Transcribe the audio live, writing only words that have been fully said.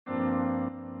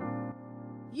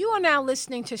You are now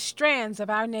listening to Strands of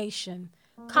Our Nation,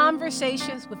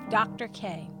 Conversations with Dr.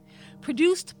 K,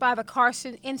 produced by the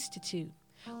Karson Institute,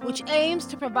 which aims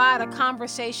to provide a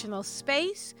conversational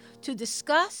space to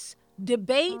discuss,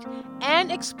 debate, and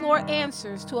explore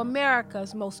answers to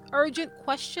America's most urgent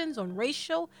questions on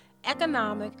racial,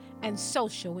 economic, and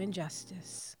social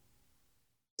injustice.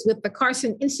 With the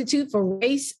Karson Institute for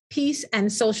Race, Peace,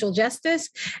 and Social Justice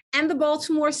and the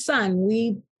Baltimore Sun,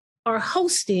 we are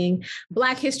hosting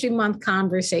Black History Month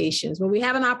conversations, where we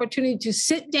have an opportunity to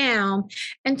sit down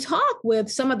and talk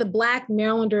with some of the Black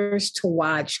Marylanders to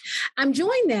watch. I'm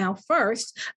joined now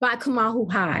first by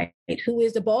Kamahu Hyde, who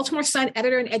is the Baltimore Sun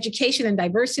editor in education and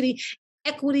diversity,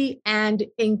 equity, and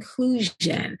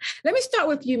inclusion. Let me start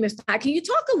with you, Mr. Hyde. Can you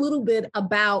talk a little bit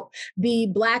about the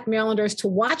Black Marylanders to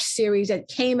Watch series that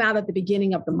came out at the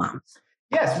beginning of the month?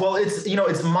 Yes, well,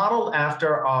 it's modeled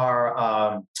after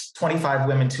our 25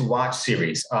 Women to Watch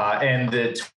series. And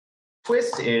the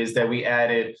twist is that we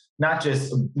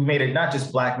made it not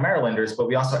just Black Marylanders, but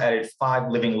we also added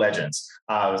 5 living legends.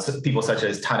 People such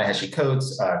as Ta-Nehisi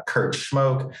Coates, Kurt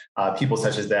Schmoke, people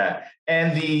such as that.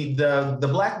 And the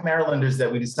Black Marylanders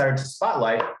that we decided to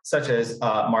spotlight, such as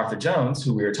Martha Jones,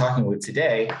 who we are talking with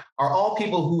today, are all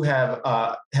people who have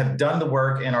done the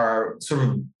work and are sort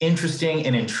of interesting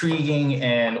and intriguing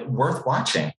and worth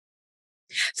watching.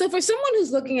 So for someone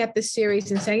who's looking at this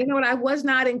series and saying, you know what, I was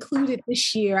not included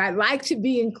this year, I'd like to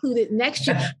be included next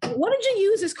year, what did you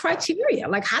use as criteria?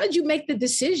 Like, how did you make the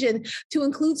decision to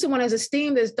include someone as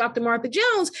esteemed as Dr. Martha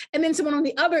Jones and then someone on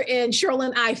the other end,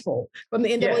 Sherlyn Ifill from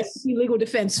the NAACP Legal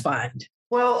Defense Fund?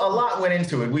 Well, a lot went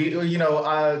into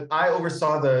it. I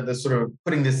oversaw the sort of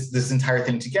putting this entire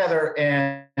thing together,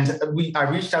 and I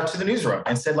reached out to the newsroom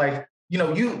and said, like,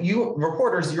 you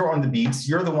reporters, you're on the beats.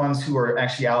 You're the ones who are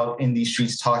actually out in these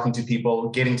streets talking to people,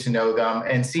 getting to know them,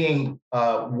 and seeing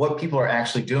what people are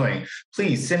actually doing.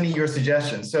 Please send me your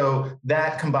suggestions. So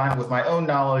that, combined with my own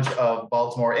knowledge of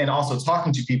Baltimore and also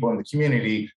talking to people in the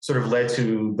community, sort of led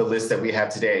to the list that we have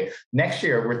today. Next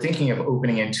year, we're thinking of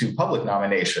opening into public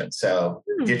nominations. So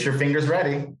get your fingers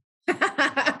ready.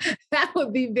 That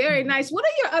would be very nice. What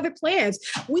are your other plans?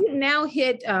 We've now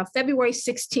hit February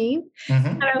 16th,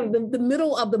 the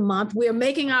middle of the month. We're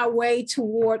making our way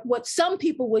toward what some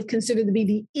people would consider to be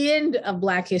the end of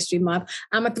Black History Month.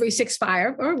 I'm a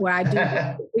 365er, where I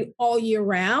do all year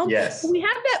round. Yes. We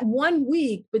have that 1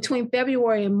 week between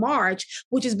February and March,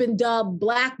 which has been dubbed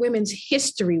Black Women's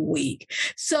History Week.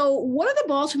 So what are the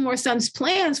Baltimore Sun's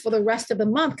plans for the rest of the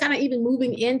month, kind of even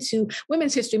moving into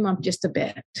Women's History Month just a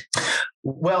bit?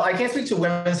 Well, I can't speak to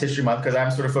Women's History Month because I'm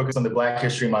sort of focused on the Black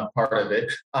History Month part of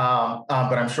it. But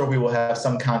I'm sure we will have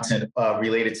some content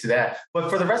related to that. But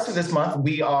for the rest of this month,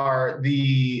 we are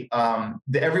the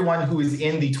everyone who is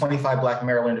in the 25 Black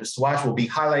Marylanders to Watch will be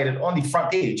highlighted on the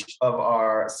front page of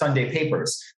our Sunday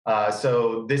papers.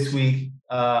 So this week,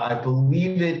 I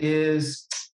believe it is.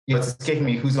 It's escaping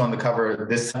me who's on the cover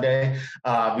this Sunday.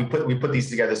 We put these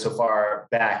together so far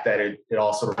back that it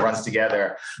all sort of runs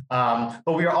together.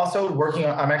 But we are also working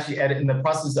on, I'm actually in the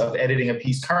process of editing a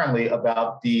piece currently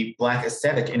about the Black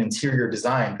aesthetic and interior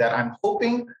design that I'm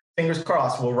hoping, fingers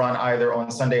crossed, will run either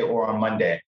on Sunday or on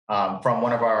Monday from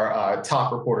one of our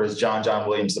top reporters, John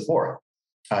Williams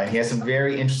IV. He has some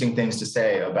very interesting things to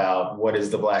say about what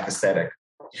is the Black aesthetic.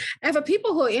 And for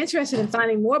people who are interested in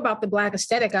finding more about the Black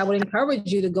aesthetic, I would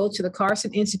encourage you to go to the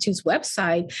Karson Institute's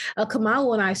website.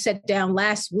 Kamala and I sat down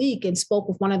last week and spoke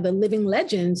with one of the living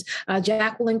legends,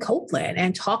 Jacqueline Copeland,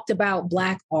 and talked about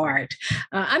Black art.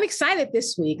 I'm excited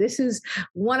this week. This is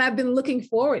one I've been looking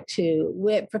forward to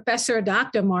with Professor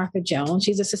Dr. Martha Jones.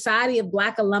 She's a Society of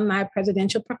Black Alumni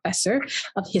Presidential Professor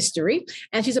of History,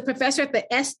 and she's a professor at the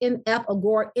SNF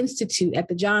Agora Institute at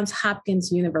the Johns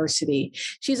Hopkins University.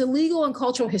 She's a legal and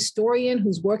cultural historian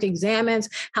whose work examines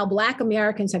how Black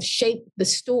Americans have shaped the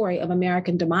story of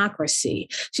American democracy.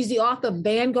 She's the author of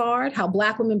Vanguard, How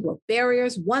Black Women Broke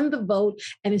Barriers, Won the Vote,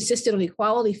 and Insisted on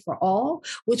Equality for All,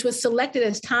 which was selected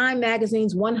as Time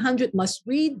Magazine's 100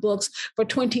 Must-Read Books for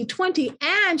 2020.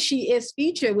 And she is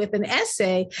featured with an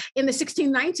essay in the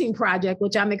 1619 Project,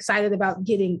 which I'm excited about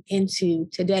getting into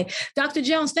today. Dr.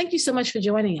 Jones, thank you so much for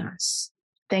joining us.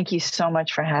 Thank you so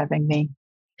much for having me.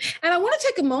 And I want to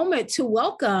take a moment to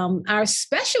welcome our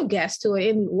special guest who are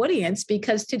in the audience,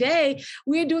 because today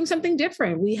we are doing something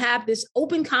different. We have this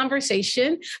open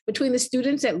conversation between the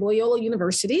students at Loyola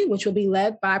University, which will be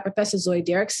led by Professor Zoe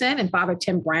Derrickson and Father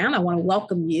Tim Brown. I want to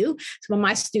welcome you, some of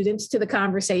my students, to the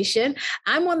conversation.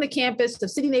 I'm on the campus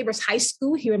of City Neighbors High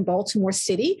School here in Baltimore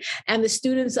City, and the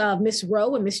students of Miss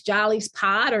Rowe and Miss Jolly's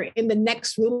pod are in the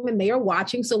next room and they are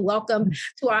watching. So welcome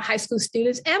to our high school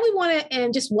students. And we want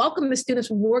to just welcome the students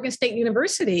from Morgan State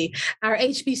University, our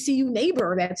HBCU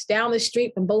neighbor that's down the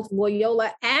street from both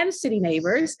Loyola and City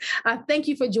Neighbors. Thank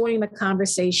you for joining the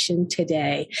conversation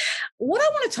today. What I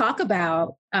want to talk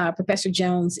about, Professor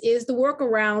Jones, is the work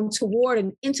around toward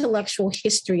an intellectual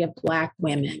history of Black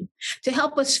women, to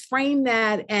help us frame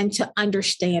that and to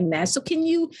understand that. So can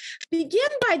you begin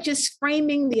by just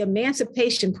framing the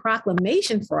Emancipation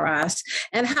Proclamation for us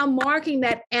and how marking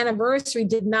that anniversary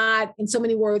did not, in so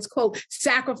many words, quote,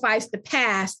 sacrifice the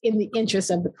past in the interest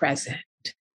of the present?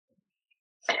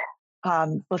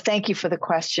 Well, thank you for the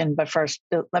question. But first,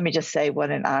 let me just say what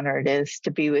an honor it is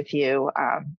to be with you.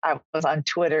 I was on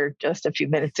Twitter just a few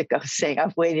minutes ago saying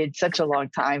I've waited such a long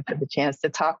time for the chance to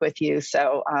talk with you.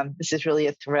 So this is really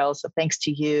a thrill. So thanks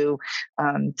to you,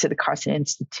 to the Karson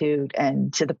Institute,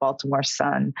 and to the Baltimore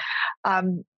Sun.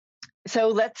 So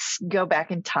let's go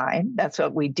back in time. That's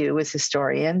what we do as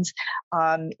historians.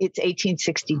 It's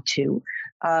 1862.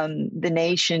 The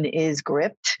nation is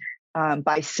gripped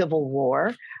by civil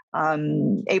war.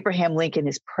 Abraham Lincoln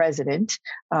is president,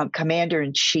 commander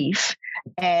in chief,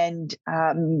 and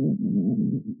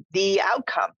the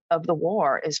outcome of the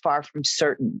war is far from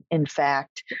certain. In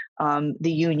fact,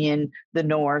 the Union, the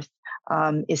North,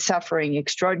 is suffering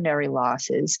extraordinary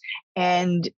losses,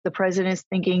 and the president is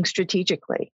thinking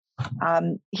strategically.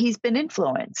 He's been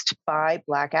influenced by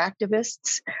Black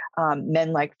activists,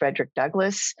 men like Frederick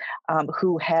Douglass,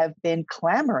 who have been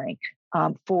clamoring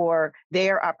for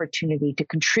their opportunity to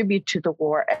contribute to the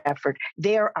war effort,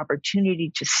 their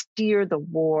opportunity to steer the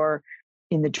war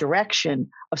in the direction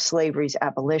of slavery's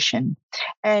abolition.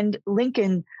 And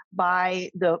Lincoln, by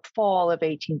the fall of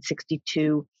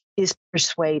 1862, is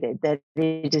persuaded that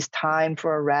it is time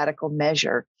for a radical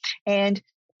measure. And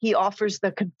he offers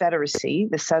the Confederacy,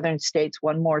 the Southern states,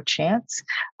 one more chance.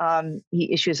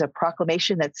 He issues a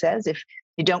proclamation that says, if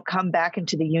you don't come back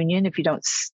into the Union, if you don't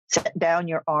set down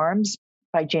your arms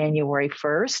by January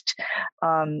 1st,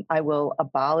 I will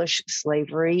abolish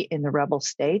slavery in the rebel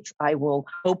states. I will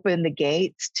open the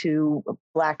gates to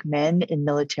Black men in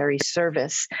military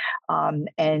service,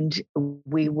 and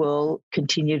we will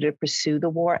continue to pursue the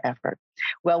war effort.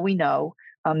 Well, we know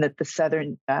that the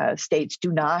Southern states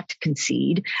do not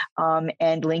concede.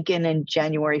 And Lincoln, on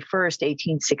January 1st,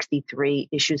 1863,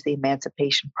 issues the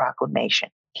Emancipation Proclamation.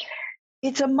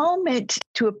 It's a moment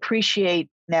to appreciate.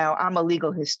 Now, I'm a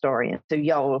legal historian, so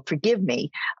y'all will forgive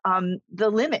me, the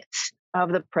limits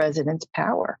of the president's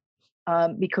power.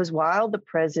 Because while the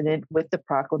president, with the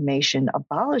proclamation,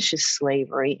 abolishes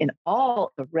slavery in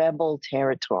all the rebel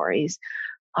territories,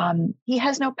 he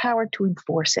has no power to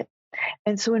enforce it.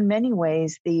 And so in many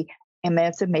ways, the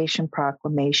Emancipation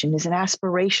Proclamation is an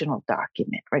aspirational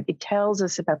document, right? It tells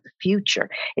us about the future.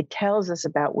 It tells us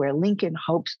about where Lincoln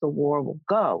hopes the war will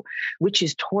go, which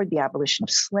is toward the abolition of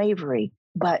slavery.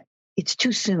 But it's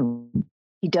too soon.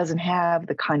 He doesn't have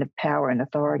the kind of power and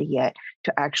authority yet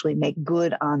to actually make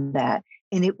good on that.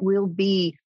 And it will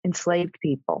be enslaved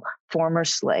people, former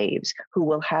slaves, who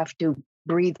will have to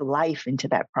breathe life into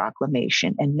that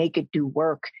proclamation and make it do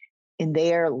work in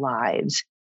their lives,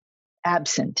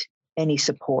 absent any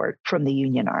support from the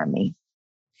Union Army.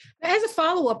 As a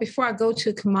follow-up, before I go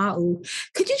to Kamau,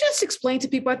 could you just explain to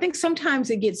people, I think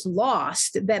sometimes it gets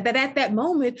lost, that at that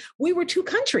moment, we were two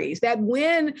countries, that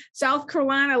when South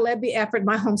Carolina led the effort,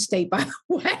 my home state, by the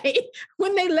way,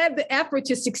 when they led the effort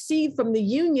to succeed from the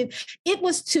Union, it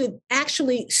was to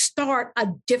actually start a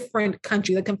different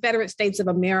country, the Confederate States of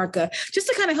America, just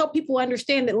to kind of help people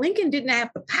understand that Lincoln didn't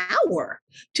have the power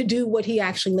to do what he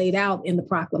actually laid out in the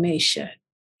proclamation.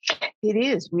 It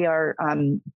is. We are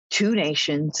two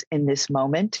nations in this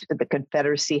moment. The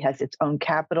Confederacy has its own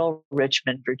capital,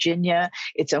 Richmond, Virginia,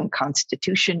 its own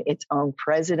constitution, its own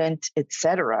president,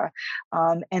 etc.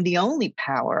 And the only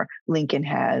power Lincoln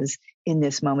has in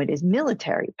this moment is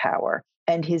military power.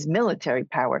 And his military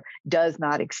power does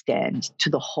not extend to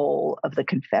the whole of the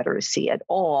Confederacy at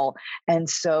all. And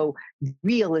so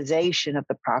realization of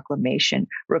the proclamation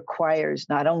requires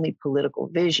not only political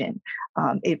vision,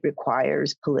 it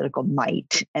requires political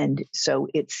might. And so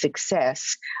its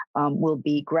success will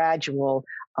be gradual.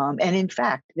 And in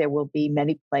fact, there will be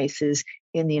many places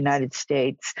in the United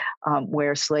States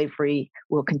where slavery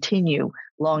will continue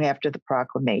long after the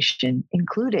proclamation,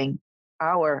 including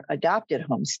our adopted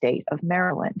home state of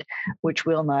Maryland, which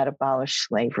will not abolish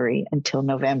slavery until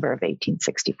November of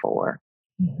 1864.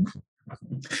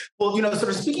 Well, sort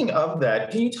of speaking of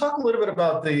that, can you talk a little bit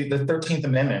about the 13th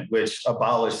Amendment, which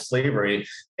abolished slavery,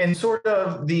 and sort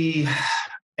of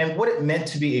and what it meant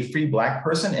to be a free Black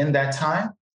person in that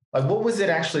time? Like, what was it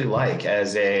actually like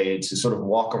to sort of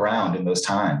walk around in those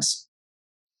times?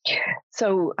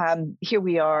 So here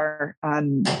we are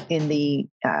in the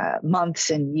months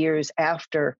and years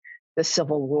after the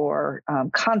Civil War.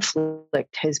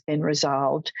 Conflict has been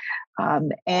resolved.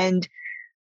 And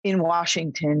in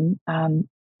Washington,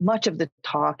 much of the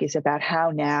talk is about how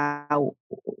now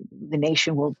the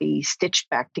nation will be stitched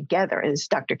back together. As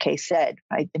Dr. Kay said,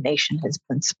 right, the nation has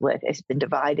been split, has been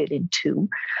divided in two.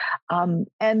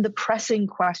 And the pressing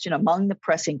question, among the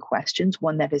pressing questions,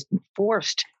 one that has been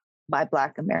forced by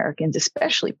Black Americans,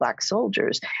 especially Black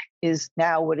soldiers, is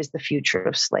now what is the future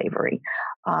of slavery?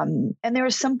 And there are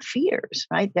some fears,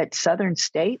 right, that Southern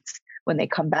states, when they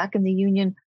come back in the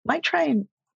Union, might try and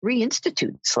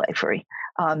reinstitute slavery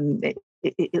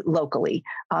locally,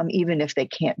 even if they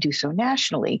can't do so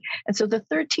nationally. And so the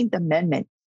 13th Amendment,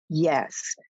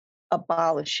 yes,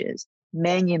 abolishes,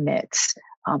 manumits,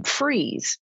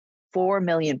 frees 4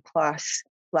 million plus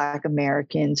Black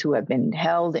Americans who have been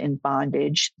held in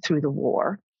bondage through the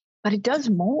war. But it does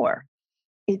more.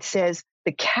 It says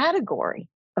the category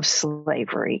of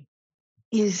slavery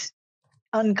is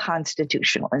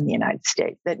unconstitutional in the United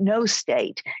States, that no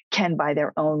state can, by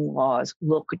their own laws,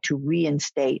 look to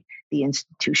reinstate the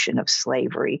institution of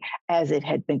slavery as it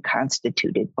had been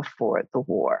constituted before the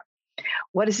war.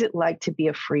 What is it like to be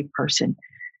a free person?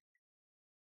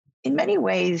 In many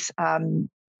ways,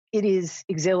 it is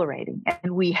exhilarating.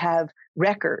 And we have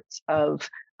records of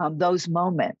those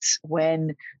moments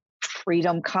when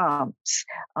freedom comes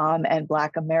and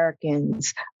Black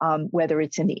Americans, whether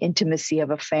it's in the intimacy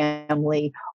of a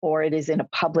family or it is in a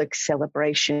public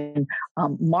celebration,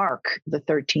 mark the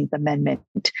 13th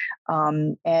Amendment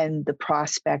and the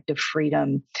prospect of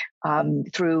freedom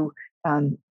through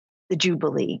the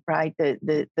Jubilee, right?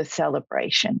 The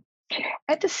celebration.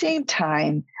 At the same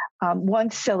time,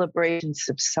 once celebrations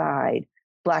subside,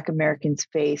 Black Americans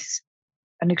face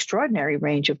an extraordinary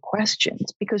range of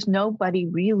questions because nobody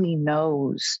really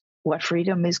knows what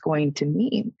freedom is going to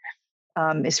mean.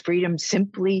 Is freedom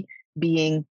simply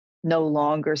being no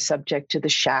longer subject to the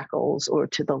shackles or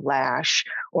to the lash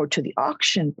or to the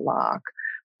auction block?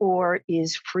 Or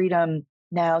is freedom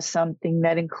now something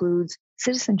that includes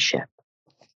citizenship,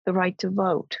 the right to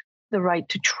vote, the right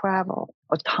to travel,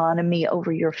 autonomy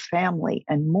over your family,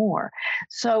 and more?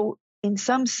 So in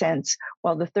some sense,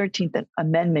 while the 13th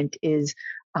Amendment is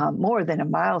more than a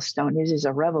milestone, it is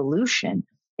a revolution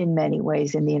in many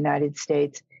ways in the United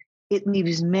States, it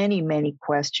leaves many, many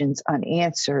questions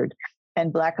unanswered.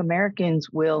 And Black Americans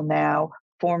will now,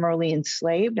 formerly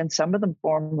enslaved and some of them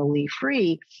formerly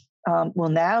free, will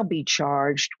now be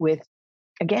charged with,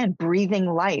 again, breathing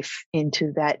life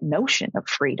into that notion of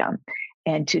freedom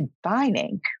and to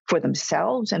defining for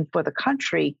themselves and for the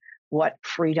country what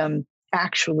freedom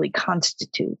actually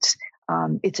constitutes.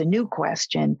 It's a new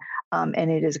question,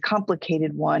 and it is a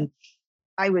complicated one.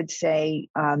 I would say,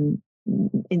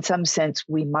 in some sense,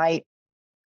 we might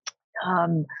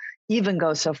even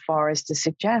go so far as to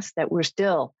suggest that we're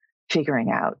still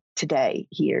figuring out today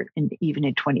here, and even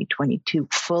in 2022,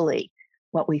 fully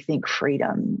what we think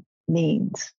freedom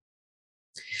means.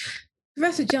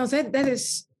 Professor Jones, that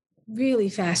is really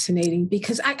fascinating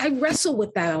because I wrestle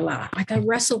with that a lot. Like I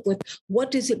wrestle with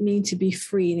what does it mean to be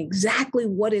free and exactly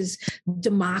what is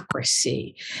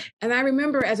democracy. And I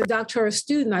remember as a doctoral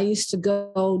student, I used to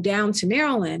go down to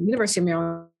Maryland, University of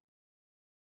Maryland,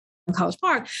 College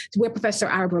Park, to where Professor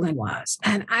Ira Berlin was.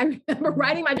 And I remember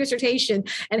writing my dissertation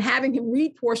and having him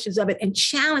read portions of it and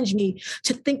challenge me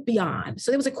to think beyond.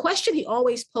 So there was a question he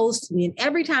always posed to me. And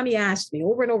every time he asked me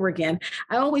over and over again,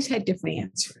 I always had different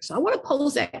answers. So I want to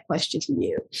pose that question to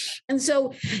you. And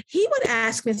so he would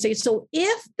ask me and say, so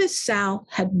if the South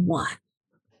had won,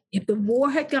 if the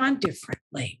war had gone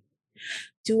differently,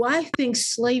 do I think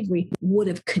slavery would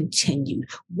have continued?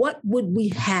 What would we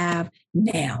have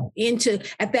now?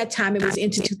 At that time, it was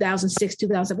into 2006,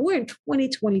 2007. We're in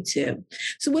 2022.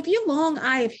 So with your long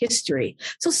eye of history,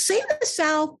 so say the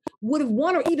South would have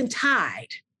won or even tied,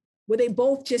 where they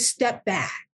both just stepped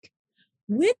back.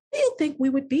 Where do you think we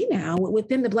would be now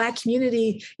within the Black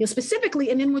community,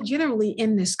 specifically, and then more generally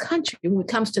in this country when it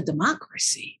comes to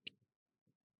democracy?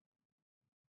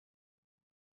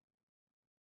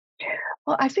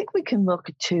 Well, I think we can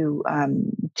look to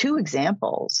two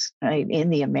examples, right, in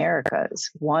the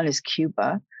Americas. One is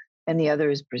Cuba and the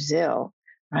other is Brazil,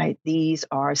 right? These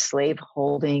are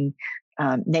slaveholding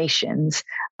nations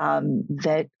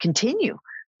that continue,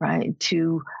 right,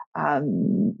 to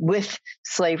with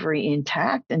slavery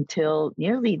intact until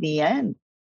nearly the end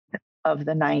of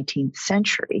the 19th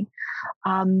century.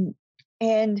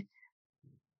 And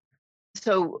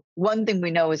so one thing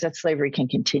we know is that slavery can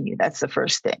continue. That's the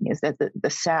first thing, is that the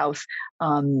South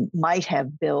might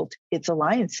have built its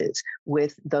alliances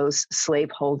with those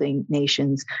slaveholding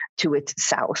nations to its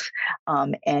south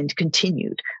and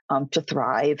continued to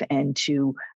thrive and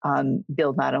to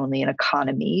build not only an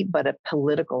economy, but a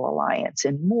political alliance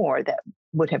and more that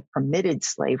would have permitted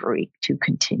slavery to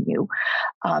continue.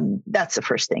 That's the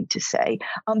first thing to say.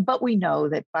 But we know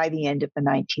that by the end of the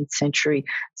 19th century,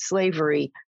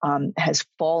 slavery has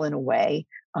fallen away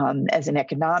as an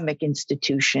economic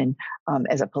institution,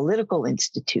 as a political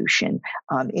institution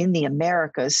in the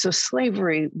Americas. So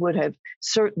slavery would have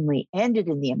certainly ended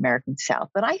in the American South.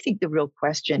 But I think the real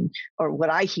question, or what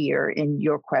I hear in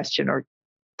your question, or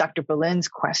Dr. Berlin's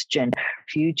question,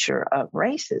 future of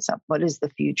racism. What is the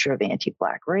future of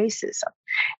anti-Black racism?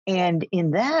 And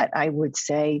in that, I would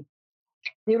say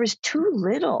there is too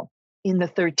little in the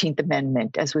 13th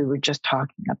Amendment, as we were just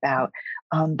talking about,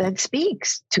 that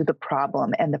speaks to the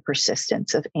problem and the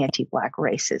persistence of anti-Black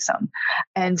racism.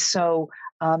 And so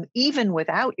even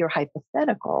without your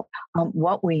hypothetical,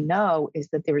 what we know is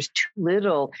that there is too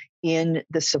little in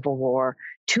the Civil War,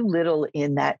 too little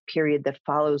in that period that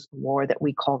follows the war that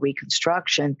we call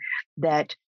Reconstruction,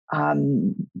 that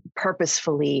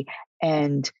purposefully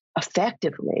and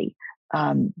effectively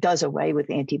does away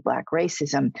with anti-Black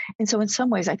racism. And so in some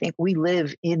ways, I think we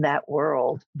live in that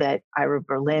world that Ira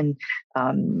Berlin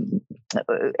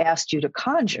asked you to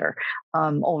conjure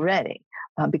already,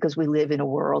 because we live in a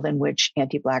world in which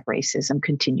anti-Black racism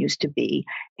continues to be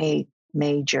a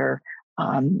major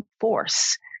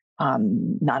force,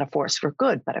 not a force for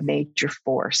good, but a major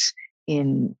force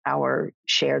in our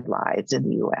shared lives in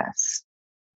the U.S.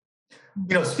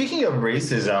 Speaking of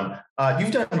racism,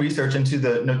 you've done research into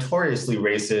the notoriously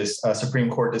racist Supreme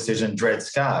Court decision, Dred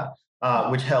Scott,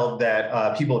 which held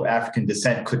that people of African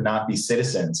descent could not be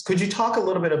citizens. Could you talk a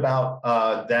little bit about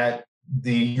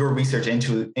your research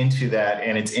into that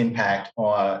and its impact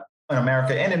on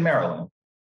America and in Maryland?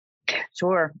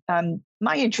 Sure.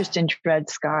 My interest in Dred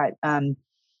Scott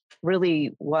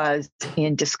really was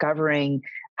in discovering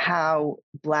how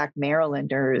Black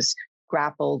Marylanders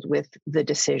grappled with the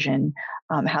decision,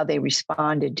 how they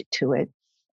responded to it.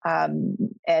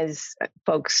 As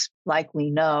folks likely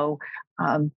know,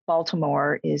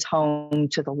 Baltimore is home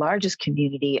to the largest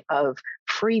community of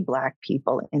free Black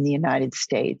people in the United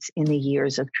States in the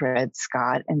years of Dred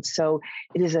Scott. And so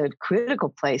it is a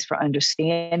critical place for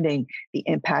understanding the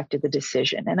impact of the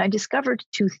decision. And I discovered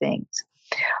two things.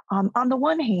 On the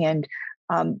one hand,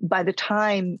 by the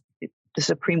time the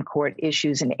Supreme Court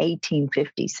issues in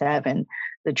 1857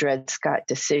 the Dred Scott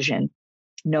decision,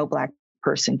 no Black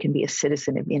person can be a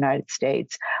citizen of the United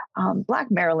States,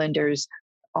 Black Marylanders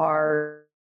are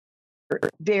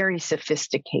very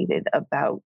sophisticated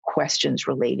about questions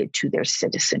related to their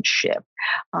citizenship.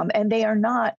 And they are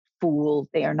not fooled,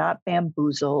 they are not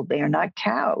bamboozled, they are not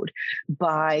cowed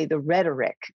by the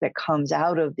rhetoric that comes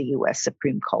out of the U.S.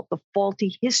 Supreme Court, the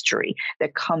faulty history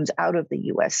that comes out of the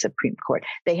U.S. Supreme Court.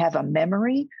 They have a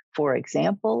memory, for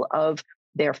example, of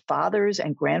their fathers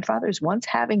and grandfathers once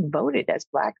having voted as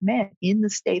Black men in the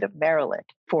state of Maryland,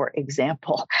 for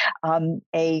example,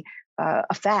 a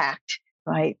fact,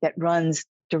 right, that runs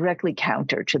directly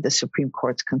counter to the Supreme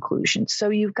Court's conclusion. So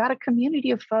you've got a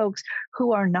community of folks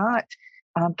who are not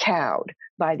cowed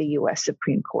by the U.S.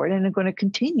 Supreme Court and are going to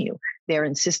continue their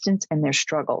insistence and their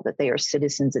struggle that they are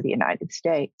citizens of the United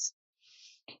States.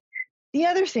 The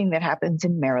other thing that happens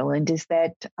in Maryland is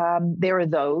that there are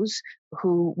those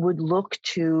who would look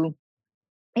to,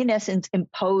 in essence,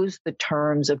 impose the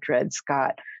terms of Dred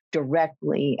Scott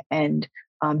directly and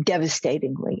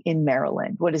devastatingly in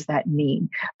Maryland. What does that mean?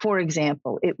 For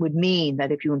example, it would mean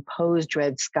that if you impose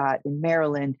Dred Scott in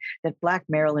Maryland, that Black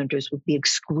Marylanders would be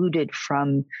excluded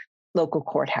from local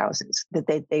courthouses,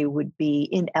 that they would be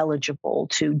ineligible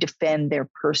to defend their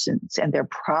persons and their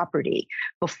property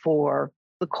before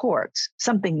the courts,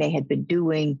 something they had been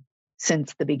doing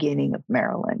since the beginning of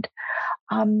Maryland.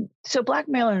 So Black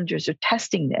Marylanders are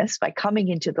testing this by coming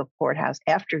into the courthouse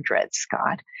after Dred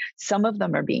Scott. Some of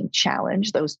them are being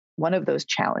challenged. One of those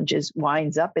challenges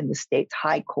winds up in the state's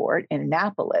high court in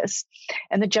Annapolis.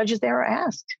 And the judges there are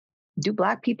asked, do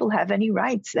Black people have any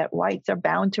rights that whites are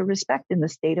bound to respect in the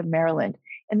state of Maryland?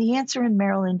 And the answer in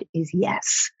Maryland is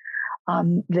yes,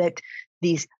 that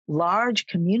these large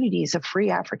communities of free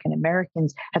African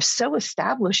Americans have so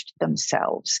established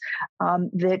themselves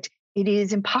that it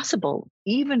is impossible,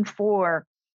 even for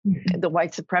the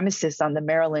white supremacists on the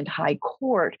Maryland High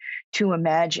Court, to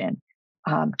imagine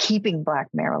keeping Black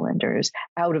Marylanders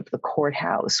out of the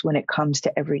courthouse when it comes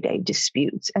to everyday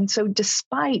disputes. And so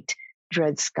despite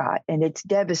Dred Scott and its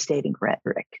devastating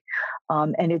rhetoric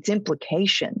and its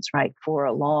implications, right, for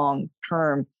a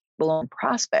long-term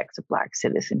prospects of Black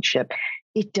citizenship,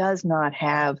 it does not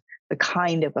have the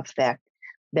kind of effect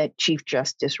that Chief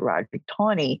Justice Roderick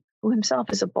Tawney, who himself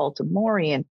is a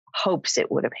Baltimorean, hopes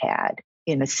it would have had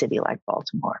in a city like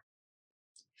Baltimore.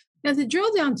 Now, to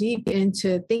drill down deep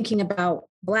into thinking about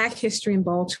Black history in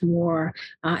Baltimore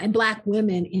and Black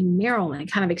women in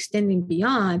Maryland, kind of extending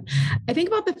beyond, I think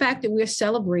about the fact that we're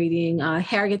celebrating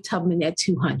Harriet Tubman at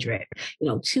 200,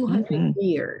 200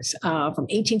 years from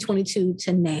 1822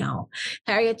 to now.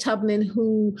 Harriet Tubman,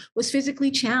 who was physically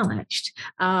challenged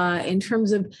in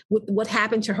terms of what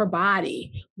happened to her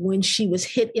body when she was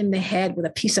hit in the head with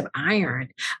a piece of iron.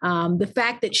 The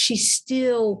fact that she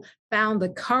still found the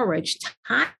courage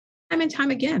time and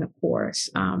time again, of course,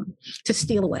 to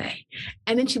steal away.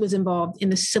 And then she was involved in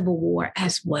the Civil War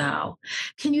as well.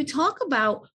 Can you talk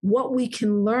about what we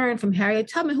can learn from Harriet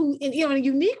Tubman, who, in a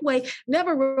unique way,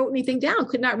 never wrote anything down,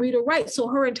 could not read or write? So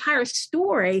her entire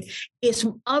story is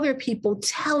from other people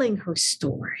telling her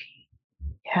story.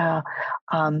 Yeah,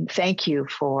 thank you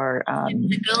for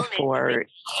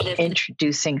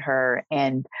introducing her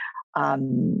and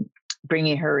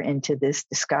bringing her into this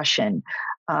discussion.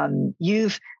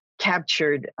 You've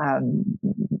captured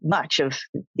much of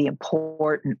the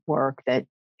important work that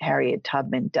Harriet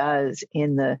Tubman does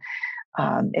in the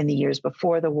years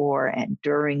before the war and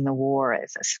during the war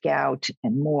as a scout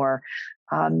and more.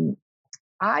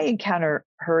 I encounter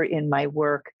her in my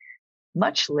work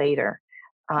much later.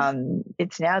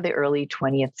 It's now the early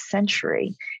 20th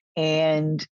century,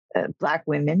 and Black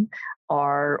women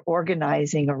are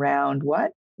organizing around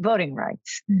what? Voting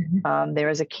rights. There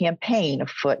is a campaign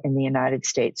afoot in the United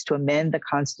States to amend the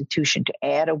Constitution to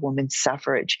add a women's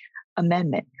suffrage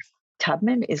amendment.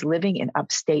 Tubman is living in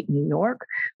upstate New York,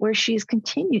 where she's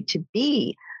continued to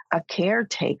be a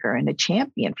caretaker and a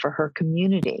champion for her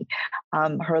community.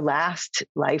 Her last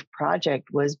life project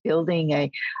was building a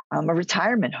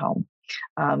retirement home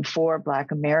for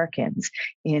Black Americans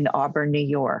in Auburn, New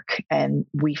York. And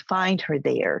we find her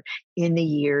there in the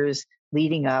years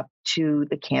leading up to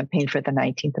the campaign for the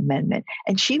 19th Amendment.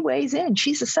 And she weighs in.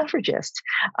 She's a suffragist.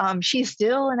 She's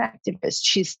still an activist.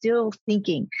 She's still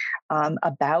thinking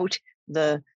about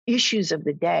the issues of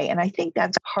the day. And I think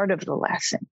that's part of the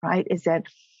lesson, right? Is that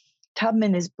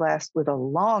Tubman is blessed with a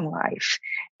long life,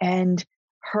 and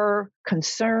her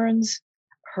concerns,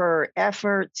 her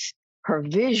efforts, her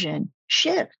vision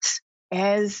shifts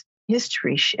as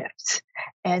history shifts.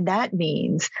 And that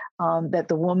means that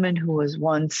the woman who was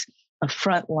once a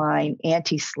frontline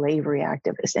anti-slavery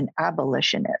activist and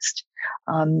abolitionist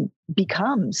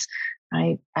becomes,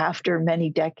 right, after many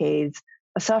decades,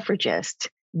 a suffragist.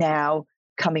 Now,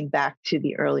 coming back to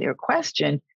the earlier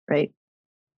question, right,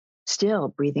 still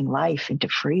breathing life into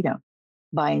freedom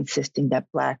by insisting that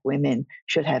Black women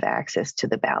should have access to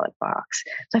the ballot box.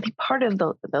 So I think part of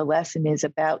the lesson is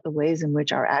about the ways in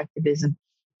which our activism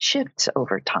shifts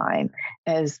over time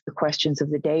as the questions of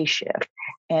the day shift.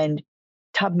 And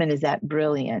Tubman is that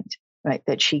brilliant, right,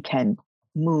 that she can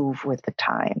move with the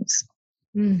times.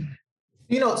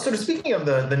 Sort of speaking of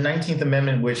the 19th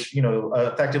Amendment, which,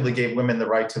 effectively gave women the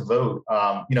right to vote,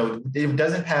 it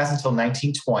doesn't pass until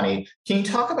 1920. Can you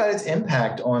talk about its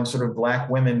impact on sort of Black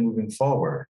women moving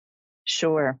forward?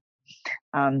 Sure.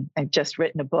 I've just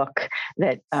written a book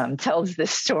that tells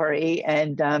this story,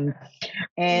 and the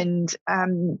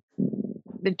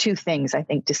two things I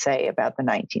think to say about the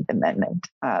 19th Amendment.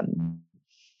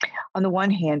 On the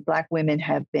one hand, Black women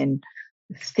have been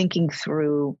thinking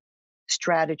through,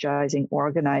 strategizing,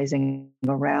 organizing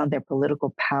around their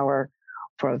political power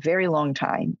for a very long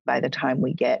time. By the time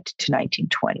we get to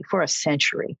 1920, for a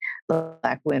century,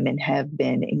 Black women have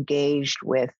been engaged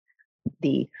with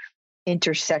the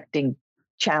intersecting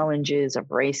challenges of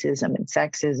racism and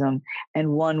sexism.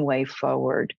 And one way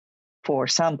forward for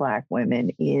some Black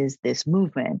women is this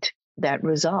movement that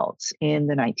results in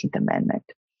the 19th Amendment.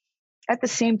 At the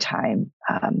same time,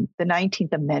 the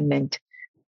 19th Amendment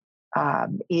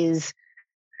is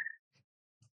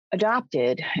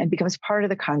adopted and becomes part of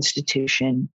the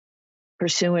Constitution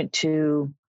pursuant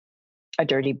to a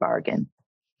dirty bargain.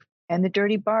 And the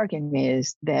dirty bargain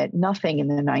is that nothing in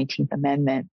the 19th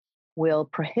Amendment will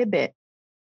prohibit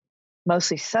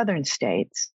mostly Southern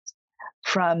states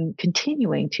from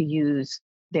continuing to use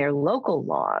their local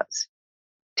laws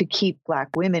to keep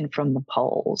Black women from the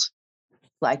polls,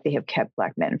 like they have kept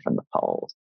Black men from the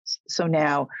polls. So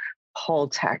now poll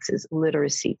taxes,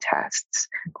 literacy tests,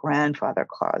 grandfather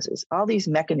clauses, all these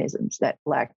mechanisms that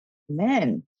Black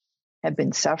men have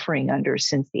been suffering under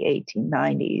since the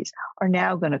 1890s are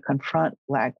now going to confront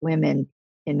Black women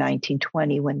in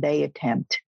 1920 when they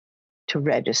attempt to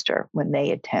register, when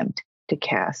they attempt to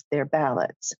cast their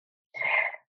ballots.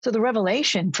 So the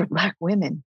revelation for Black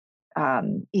women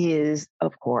is,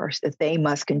 of course, that they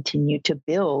must continue to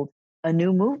build a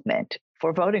new movement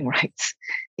for voting rights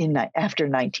after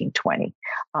 1920.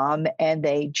 And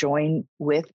they join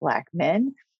with Black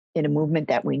men in a movement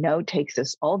that we know takes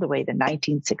us all the way to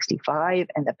 1965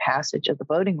 and the passage of the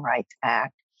Voting Rights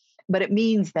Act. But it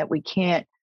means that we can't,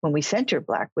 when we center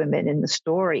Black women in the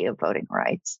story of voting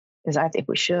rights, as I think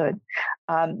we should,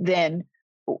 then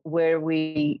where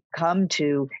we come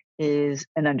to is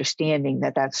an understanding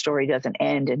that that story doesn't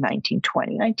end in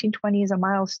 1920. 1920 is a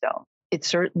milestone. It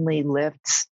certainly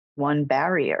lifts one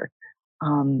barrier,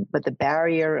 but the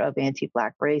barrier of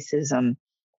anti-Black racism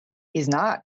is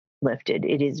not lifted.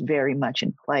 It is very much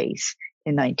in place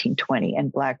in 1920,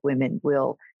 and Black women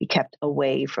will be kept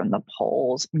away from the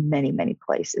polls in many, many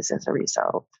places as a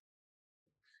result.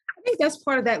 I think that's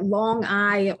part of that long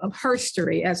eye of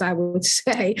herstory, as I would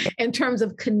say, in terms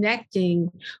of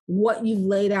connecting what you've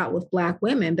laid out with Black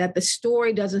women, that the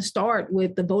story doesn't start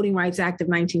with the Voting Rights Act of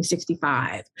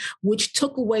 1965, which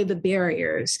took away the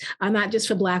barriers, not just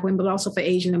for Black women, but also for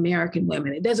Asian American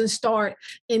women. It doesn't start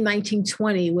in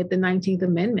 1920 with the 19th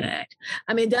Amendment.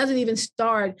 I mean, it doesn't even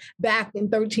start back in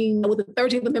with the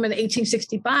 13th Amendment of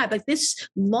 1865. Like this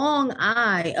long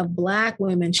eye of Black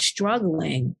women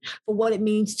struggling for what it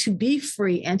means to be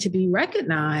free and to be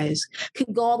recognized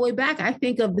can go all the way back. I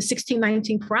think of the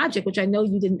 1619 Project, which I know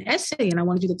you did an essay, and I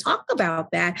wanted you to talk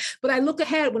about that. But I look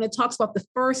ahead when it talks about the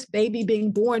first baby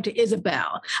being born to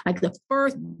Isabel, like the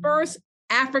first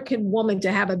African woman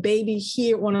to have a baby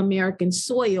here on American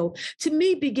soil, to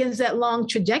me begins that long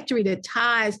trajectory that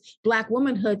ties Black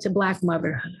womanhood to Black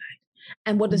motherhood.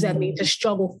 And what does that mean to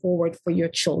struggle forward for your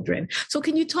children? So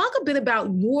can you talk a bit about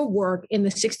your work in the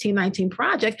 1619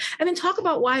 Project, and then talk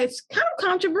about why it's kind of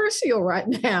controversial right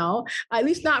now, at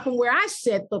least not from where I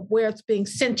sit, but where it's being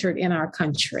centered in our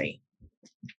country?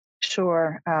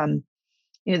 Sure. The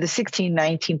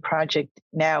 1619 Project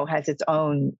now has its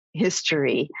own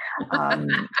history.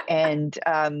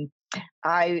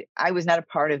 I was not a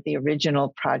part of the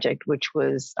original project, which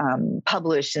was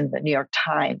published in the New York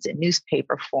Times in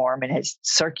newspaper form and has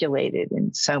circulated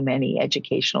in so many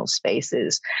educational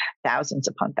spaces, thousands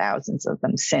upon thousands of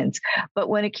them since. But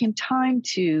when it came time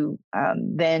to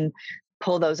then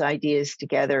pull those ideas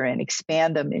together and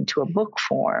expand them into a book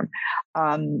form,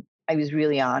 I was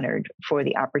really honored for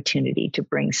the opportunity to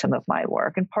bring some of my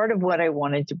work. And part of what I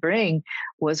wanted to bring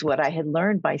was what I had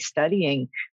learned by studying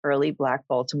early Black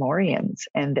Baltimoreans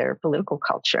and their political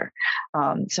culture.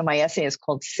 So my essay is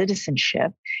called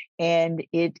Citizenship, and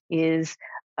it is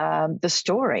the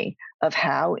story of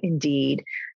how, indeed,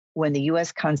 when the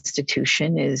U.S.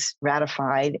 Constitution is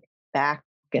ratified back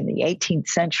in the 18th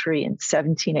century in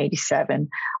 1787,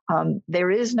 there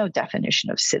is no definition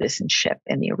of citizenship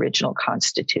in the original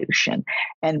Constitution.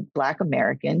 And Black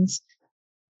Americans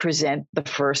present the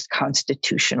first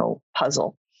constitutional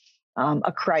puzzle,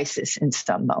 a crisis in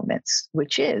some moments,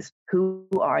 which is, who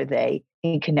are they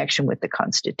in connection with the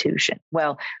Constitution?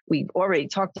 Well, we've already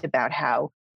talked about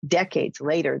how decades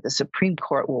later, the Supreme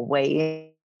Court will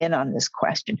weigh in on this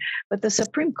question. But the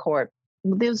Supreme Court,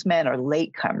 those men are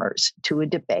latecomers to a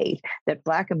debate that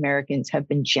Black Americans have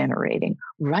been generating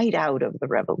right out of the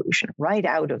Revolution, right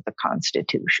out of the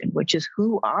Constitution, which is,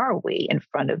 who are we in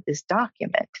front of this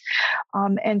document?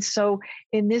 And so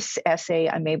in this essay,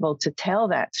 I'm able to tell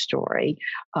that story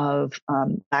of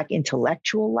Black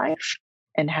intellectual life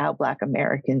and how Black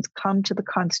Americans come to the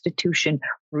Constitution,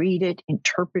 read it,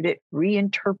 interpret it,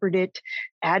 reinterpret it,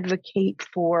 advocate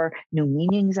for new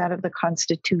meanings out of the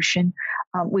Constitution.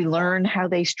 We learn how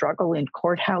they struggle in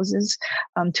courthouses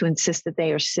to insist that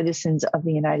they are citizens of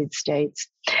the United States.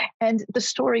 And the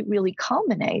story really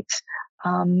culminates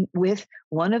with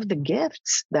one of the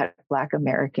gifts that Black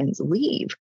Americans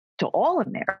leave to all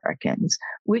Americans,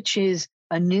 which is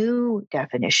a new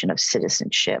definition of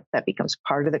citizenship that becomes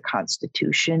part of the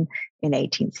Constitution in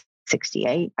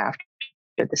 1868 after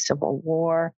the Civil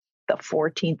War, the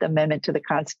 14th Amendment to the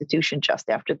Constitution just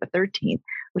after the 13th,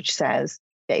 which says,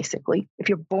 basically, if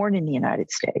you're born in the United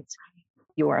States,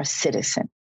 you are a citizen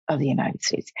of the United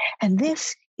States. And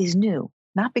this is new,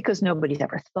 not because nobody's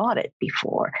ever thought it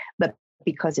before, but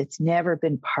because it's never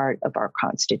been part of our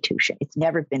Constitution. It's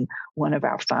never been one of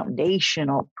our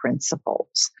foundational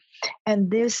principles. And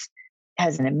this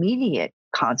has an immediate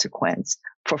consequence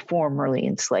for formerly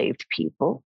enslaved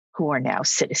people who are now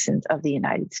citizens of the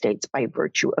United States by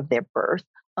virtue of their birth,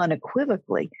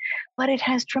 unequivocally. But it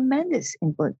has tremendous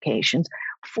implications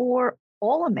for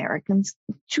all Americans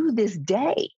to this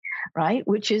day, right?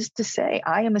 Which is to say,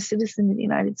 I am a citizen of the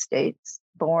United States,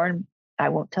 born, I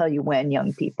won't tell you when,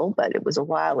 young people, but it was a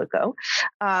while ago.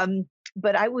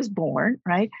 But I was born,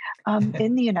 right,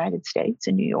 in the United States,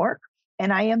 in New York,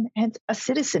 and I am a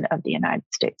citizen of the United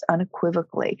States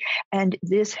unequivocally. And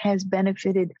this has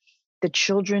benefited the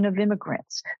children of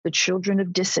immigrants, the children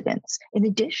of dissidents, in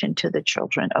addition to the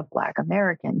children of Black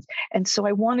Americans. And so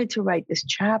I wanted to write this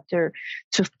chapter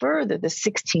to further the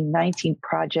 1619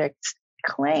 Project's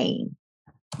claim,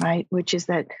 right, which is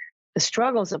that the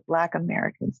struggles of Black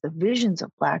Americans, the visions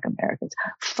of Black Americans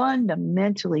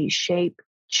fundamentally shape,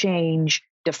 change,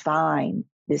 define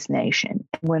this nation.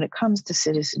 And when it comes to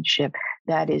citizenship,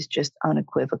 that is just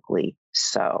unequivocally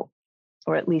so.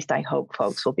 Or at least I hope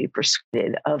folks will be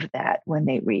persuaded of that when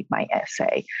they read my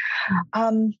essay.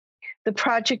 The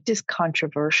project is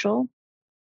controversial.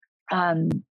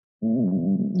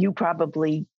 You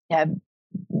probably have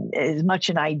as much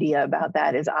an idea about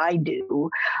that as I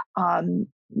do.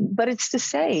 But it's to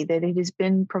say that it has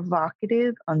been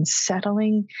provocative,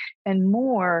 unsettling, and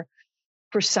more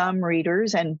for some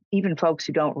readers, and even folks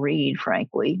who don't read,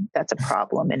 frankly, that's a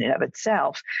problem in and of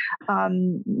itself,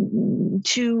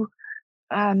 to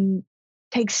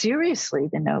take seriously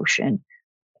the notion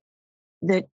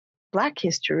that Black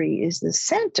history is the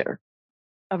center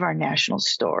of our national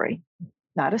story,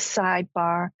 not a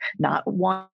sidebar, not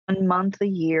 1 month a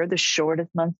year, the shortest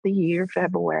month of the year,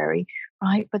 February,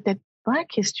 right? But that Black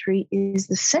history is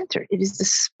the center, it is the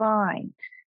spine,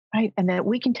 right? And that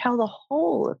we can tell the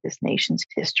whole of this nation's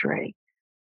history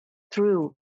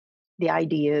through the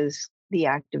ideas, the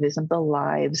activism, the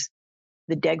lives,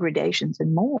 the degradations,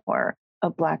 and more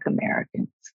of Black Americans.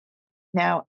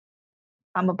 Now,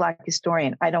 I'm a Black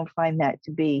historian. I don't find that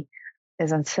to be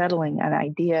as unsettling an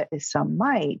idea as some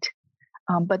might,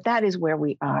 but that is where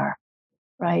we are,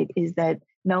 right? Is that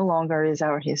no longer is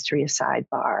our history a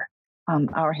sidebar.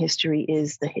 Our history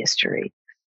is the history.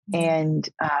 And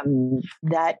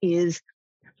that is,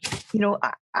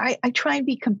 I try and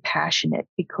be compassionate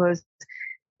because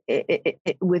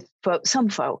with some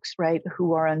folks, right,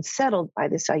 who are unsettled by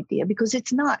this idea because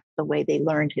it's not the way they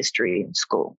learned history in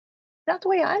school. Not the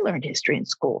way I learned history in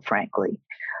school, frankly.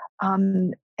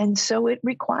 And so it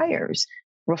requires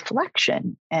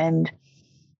reflection and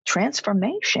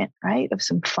transformation, right, of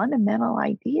some fundamental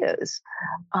ideas.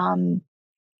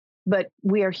 But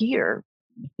we are here.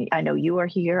 I know you are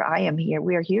here. I am here.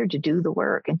 We are here to do the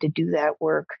work and to do that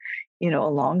work,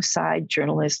 alongside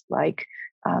journalists like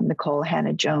Nicole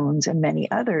Hannah-Jones and many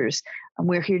others.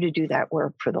 We're here to do that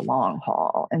work for the long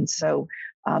haul. And so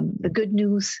the good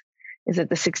news is that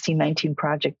the 1619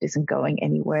 Project isn't going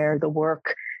anywhere. The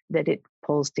work that it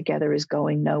pulls together is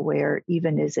going nowhere,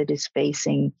 even as it is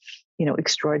facing,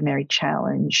 extraordinary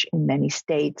challenge in many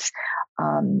states.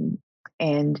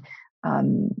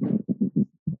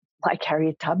 Like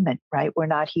Harriet Tubman, right? We're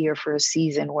not here for a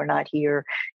season. We're not here,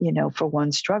 for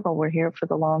one struggle. We're here for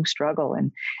the long struggle.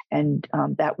 And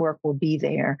that work will be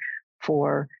there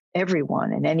for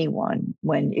everyone and anyone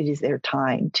when it is their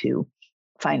time to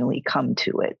finally come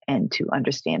to it and to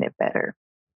understand it better.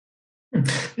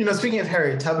 Speaking of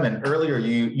Harriet Tubman, earlier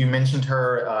you mentioned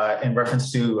her in reference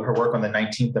to her work on the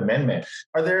 19th Amendment.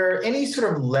 Are there any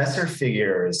sort of lesser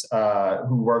figures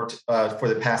who worked for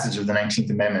the passage of the 19th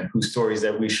Amendment whose stories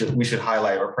that we should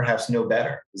highlight or perhaps know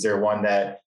better? Is there one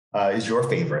that is your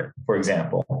favorite, for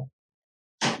example?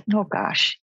 Oh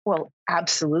gosh. Well,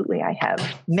 absolutely. I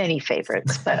have many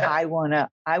favorites, but I wanna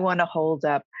hold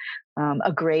up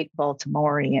a great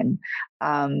Baltimorean,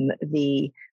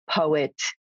 the poet,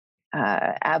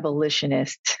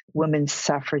 abolitionist, women's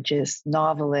suffragist,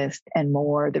 novelist, and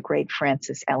more, the great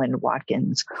Frances Ellen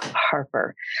Watkins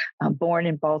Harper. Born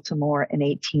in Baltimore in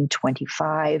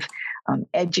 1825,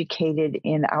 educated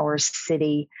in our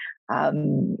city,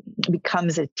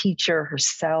 becomes a teacher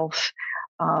herself,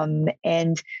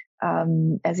 and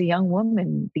as a young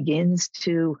woman begins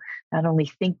to not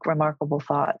only think remarkable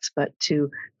thoughts, but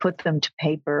to put them to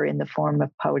paper in the form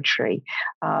of poetry.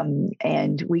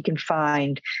 And we can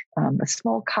find a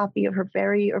small copy of her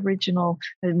very original,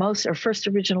 her first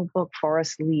original book,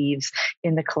 Forest Leaves,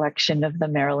 in the collection of the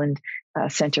Maryland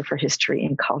Center for History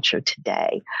and Culture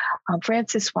today.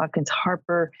 Frances Watkins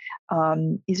Harper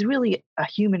is really a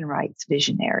human rights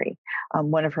visionary.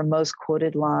 One of her most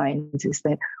quoted lines is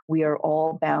that we are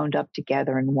all bound up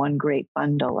together in one great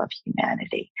bundle of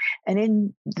humanity. And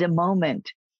in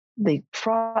the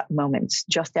fraught moments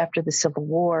just after the Civil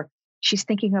War, she's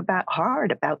thinking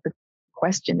hard about the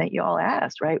question that you all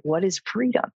asked, right? What is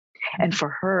freedom? And for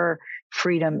her,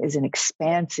 freedom is an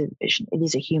expansive vision. It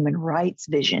is a human rights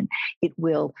vision. It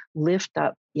will lift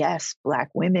up, yes,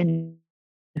 Black women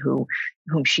whom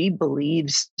she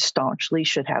believes staunchly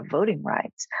should have voting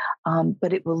rights,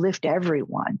 but it will lift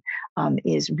everyone,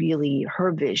 is really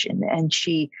her vision. And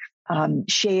she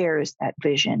shares that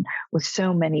vision with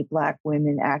so many Black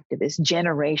women activists,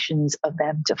 generations of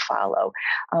them to follow.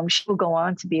 She will go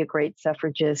on to be a great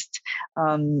suffragist,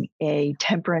 a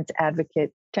temperance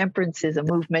advocate. Temperance is a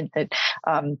movement that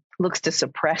looks to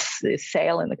suppress the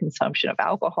sale and the consumption of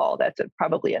alcohol. That's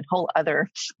probably a whole other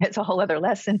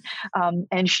lesson.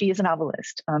 And she is a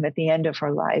novelist. At the end of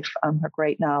her life, her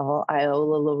great novel,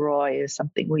 Iola Leroy, is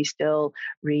something we still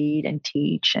read and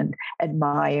teach and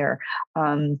admire.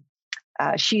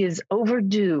 She is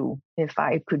overdue, if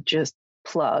I could just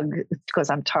plug, because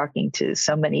I'm talking to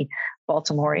so many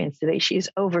Baltimoreans today, she is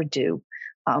overdue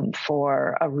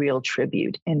for a real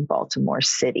tribute in Baltimore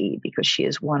City, because she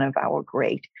is one of our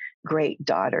great, great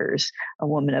daughters, a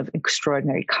woman of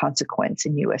extraordinary consequence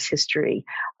in U.S. history,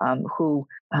 who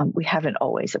we haven't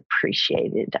always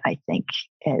appreciated, I think,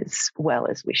 as well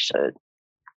as we should.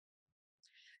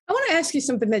 I want to ask you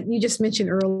something that you just mentioned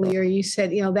earlier. You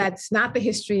said, that's not the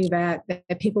history that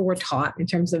people were taught in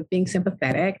terms of being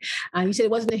sympathetic. You said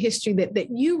it wasn't the history that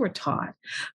you were taught.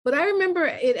 But I remember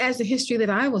it as the history that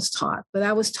I was taught. But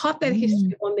I was taught that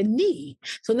history on the knee.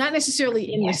 So not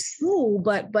necessarily in the school,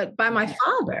 but by my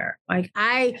father. Like,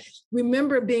 I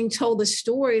remember being told the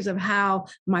stories of how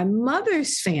my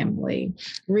mother's family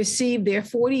received their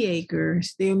 40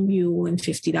 acres, their mule, and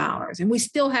 $50. And we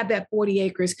still have that 40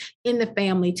 acres in the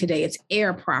family today. It's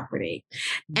heir property.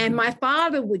 And my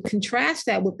father would contrast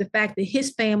that with the fact that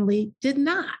his family did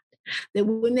not. That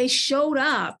when they showed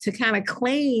up to kind of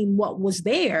claim what was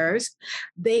theirs,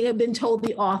 they had been told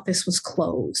the office was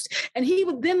closed. And he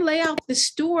would then lay out the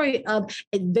story of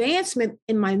advancement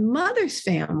in my mother's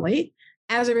family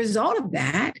as a result of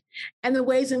that, and the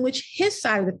ways in which his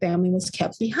side of the family was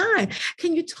kept behind.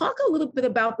 Can you talk a little bit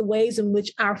about the ways in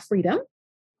which our freedom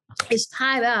is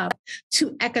tied up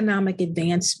to economic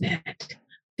advancement?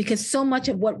 Because so much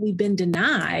of what we've been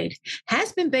denied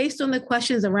has been based on the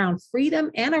questions around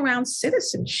freedom and around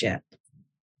citizenship.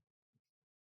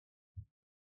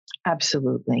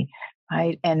 Absolutely.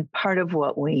 Right. And part of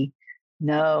what we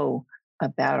know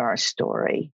about our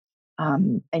story,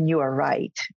 and you are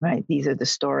right? These are the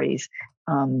stories.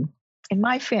 In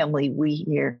my family, we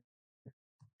hear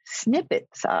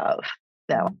snippets of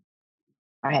them,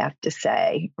 I have to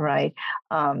say, right?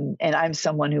 And I'm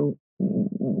someone who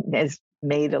has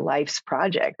made a life's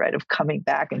project, right, of coming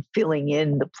back and filling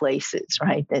in the places,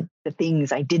 right, that the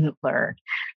things I didn't learn,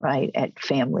 right, at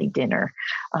family dinner.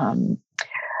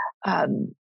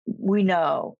 We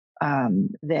know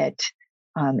that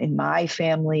in my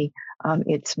family,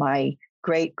 it's my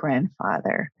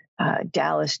great-grandfather,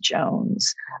 Dallas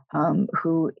Jones,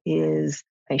 who is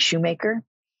a shoemaker,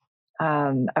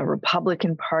 a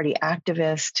Republican Party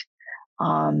activist,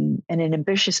 and an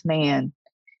ambitious man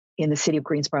in the city of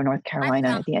Greensboro, North Carolina,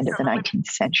 at the end of the 19th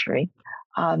century.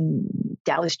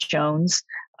 Dallas Jones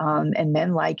and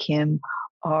men like him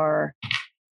are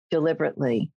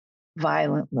deliberately,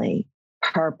 violently,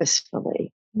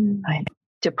 purposefully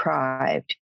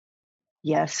deprived,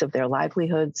 yes, of their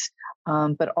livelihoods,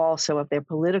 but also of their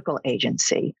political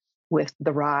agency with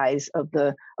the rise of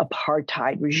the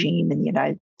apartheid regime in the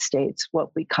United States, what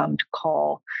we come to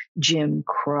call Jim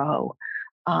Crow.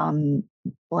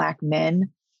 Black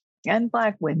men and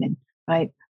Black women,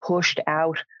 right, pushed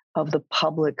out of the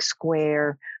public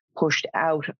square, pushed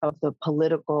out of the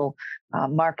political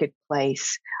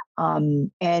marketplace,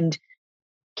 and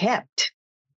kept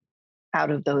out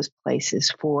of those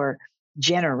places for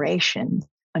generations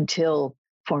until,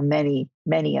 for many,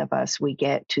 many of us, we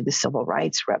get to the Civil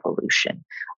Rights Revolution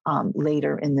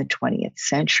later in the 20th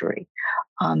century.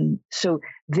 So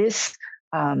this,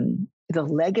 the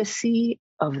legacy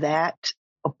of that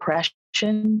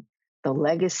oppression, the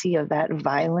legacy of that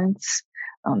violence,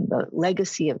 the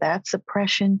legacy of that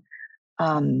suppression,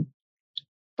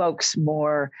 folks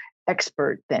more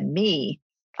expert than me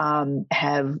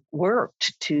have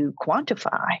worked to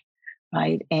quantify,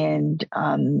 right? And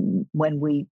when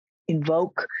we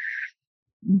invoke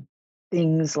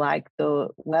things like the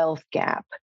wealth gap,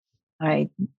 right,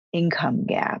 income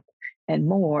gap, and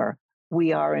more,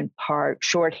 we are in part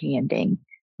shorthanding,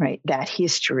 right, that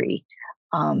history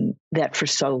that for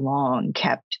so long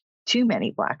kept too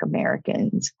many Black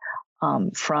Americans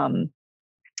from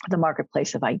the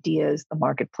marketplace of ideas, the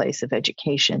marketplace of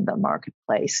education, the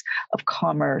marketplace of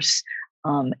commerce,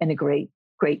 and a great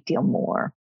deal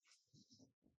more.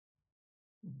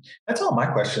 That's all my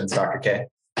questions, Dr. K.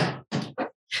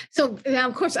 So now,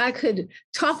 of course, I could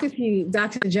talk with you,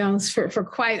 Dr. Jones, for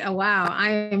quite a while.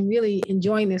 I am really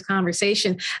enjoying this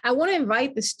conversation. I want to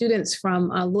invite the students from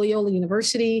Loyola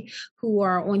University who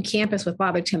are on campus with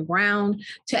Father Tim Brown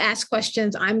to ask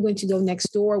questions. I'm going to go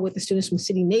next door with the students from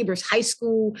City Neighbors High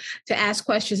School to ask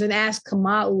questions, and ask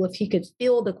Kamau if he could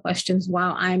field the questions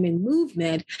while I'm in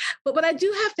movement. But I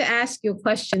do have to ask you a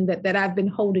question that I've been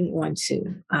holding on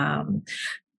to.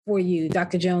 For you,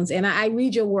 Dr. Jones. And I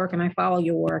read your work and I follow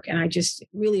your work, and I just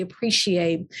really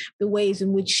appreciate the ways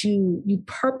in which you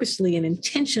purposely and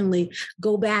intentionally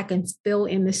go back and fill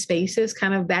in the spaces.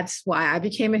 Kind of that's why I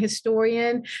became a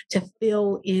historian, to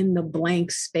fill in the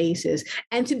blank spaces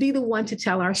and to be the one to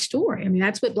tell our story. I mean,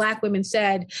 that's what Black women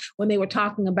said when they were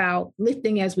talking about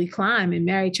lifting as we climb in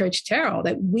Mary Church Terrell,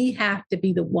 that we have to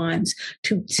be the ones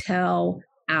to tell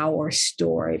our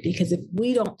story, because if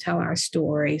we don't tell our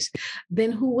stories,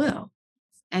 then who will?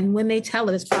 And when they tell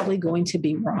it, it's probably going to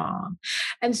be wrong.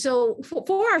 And so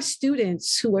for our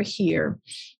students who are here,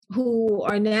 who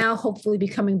are now hopefully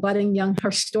becoming budding young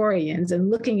historians and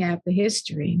looking at the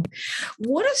history,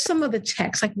 what are some of the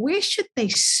texts? Like, where should they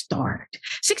start?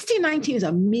 1619 is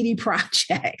a meaty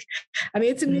project. I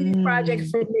mean, it's a meaty project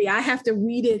for me. I have to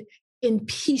read it in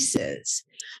pieces.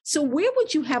 So where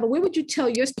would you tell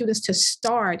your students to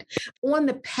start on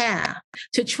the path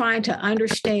to trying to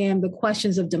understand the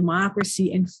questions of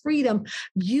democracy and freedom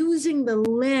using the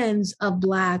lens of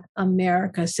Black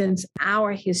America, since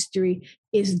our history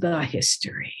is the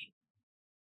history?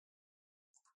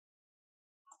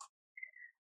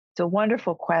 It's a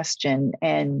wonderful question.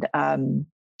 And I'm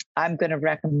going to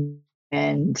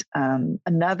recommend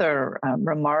another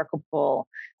remarkable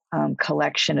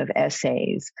collection of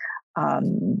essays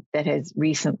that has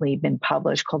recently been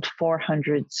published called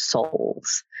 400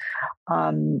 Souls.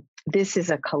 This is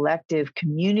a collective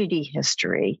community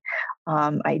history.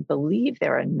 I believe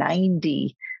there are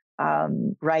 90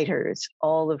 writers,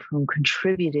 all of whom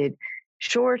contributed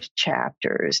short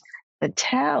chapters that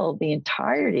tell the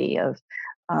entirety of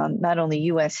not only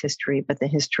U.S. history, but the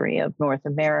history of North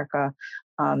America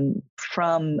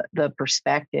from the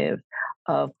perspective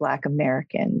of Black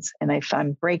Americans. And if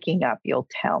I'm breaking up, you'll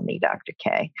tell me, Dr.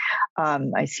 K.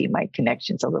 I see my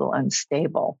connection's a little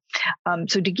unstable.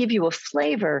 So to give you a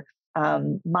flavor,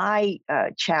 my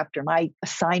chapter, my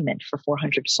assignment for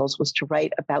 400 Souls was to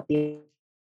write about the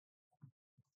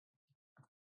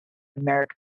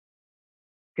American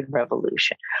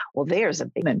Revolution. Well, there's a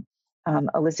big one.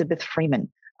 Elizabeth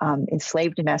Freeman,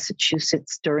 enslaved in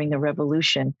Massachusetts during the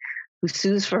Revolution, who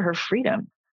sues for her freedom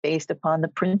based upon the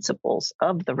principles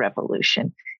of the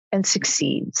Revolution, and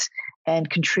succeeds and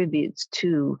contributes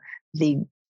to the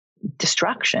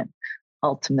destruction,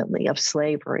 ultimately, of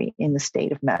slavery in the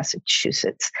state of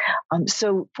Massachusetts.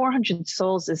 So 400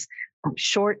 Souls is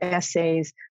short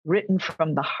essays written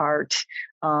from the heart,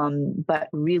 but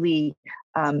really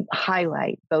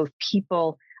highlight both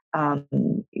people,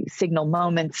 signal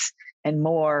moments, and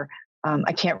more.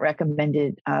 I can't recommend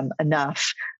it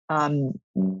enough.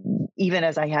 Even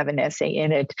as I have an essay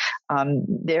in it,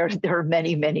 there are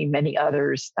many, many, many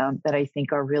others that I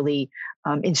think are really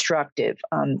instructive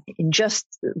in just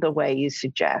the way you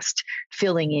suggest,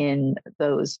 filling in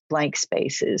those blank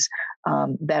spaces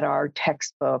that our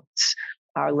textbooks,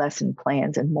 our lesson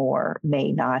plans, and more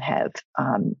may not have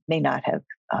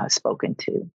spoken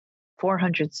to.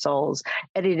 400 Souls,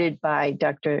 edited by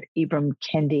Dr. Ibram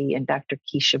Kendi and Dr.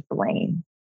 Keisha Blaine.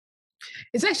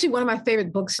 It's actually one of my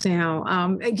favorite books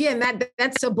now. Again,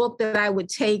 that's a book that I would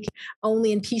take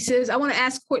only in pieces. I want to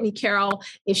ask Courtney Carroll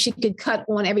if she could cut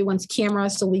on everyone's camera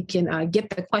so we can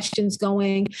get the questions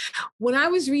going. When I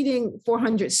was reading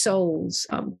 400 Souls,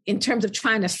 in terms of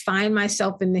trying to find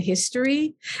myself in the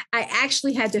history, I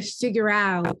actually had to figure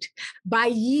out by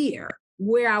year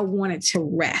where I wanted to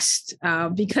rest,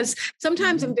 because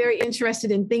sometimes I'm very interested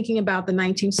in thinking about the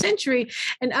 19th century,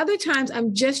 and other times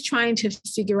I'm just trying to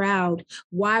figure out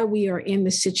why we are in the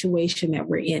situation that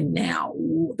we're in now.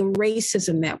 the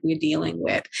racism that we're dealing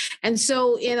with. And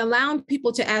so in allowing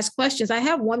people to ask questions, I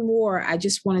have one more I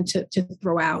just wanted to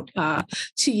throw out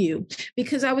to you,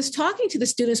 because I was talking to the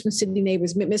students from City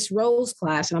Neighbors, Miss Rose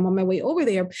class, and I'm on my way over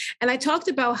there. And I talked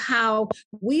about how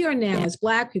we are now, as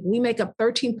Black people, we make up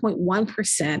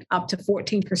 13.1% up to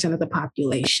 14% of the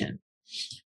population.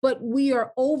 But we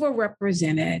are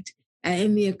overrepresented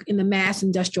in the mass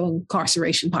industrial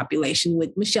incarceration population, which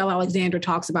Michelle Alexander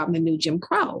talks about in the new Jim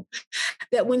Crow.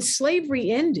 That when slavery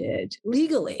ended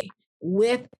legally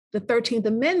with the 13th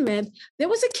Amendment, there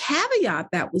was a caveat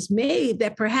that was made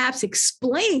that perhaps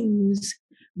explains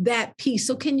that piece.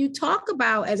 So can you talk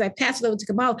about, as I pass it over to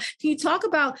Kamal, can you talk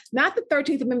about not the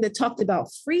 13th Amendment that talked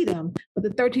about freedom, but the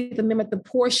 13th Amendment, the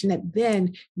portion that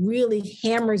then really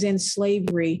hammers in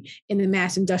slavery in the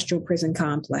mass industrial prison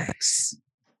complex?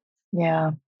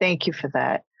 Yeah, thank you for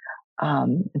that.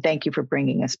 Thank you for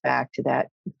bringing us back to that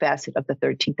facet of the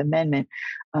 13th Amendment,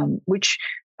 which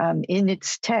in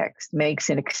its text makes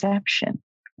an exception,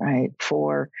 right,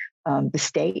 for the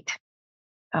state,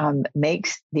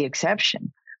 makes the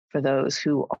exception for those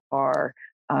who are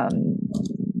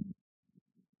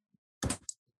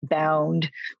bound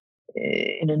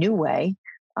in a new way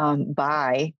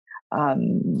by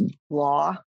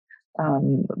law,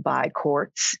 by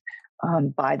courts,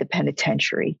 by the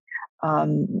penitentiary.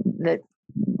 That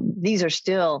these are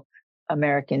still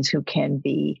Americans who can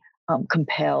be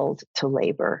compelled to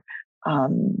labor,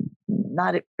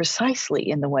 not precisely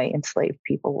in the way enslaved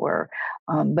people were,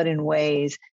 but in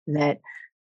ways that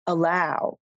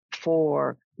allow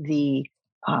for the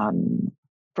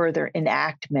further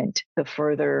enactment, the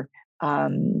further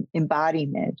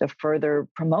embodiment, the further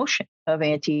promotion of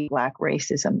anti-Black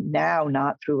racism, now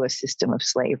not through a system of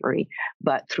slavery,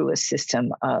 but through a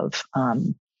system of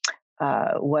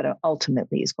what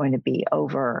ultimately is going to be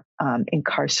over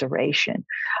incarceration.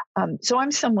 So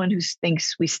I'm someone who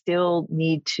thinks we still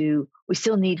need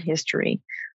history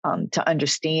to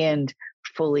understand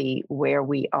fully where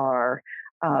we are.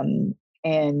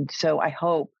 And so I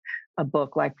hope a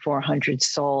book like 400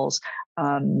 Souls,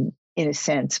 in a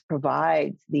sense,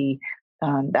 provides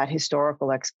that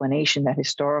historical explanation, that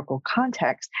historical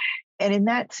context. And in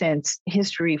that sense,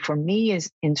 history for me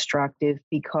is instructive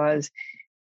because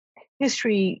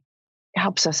history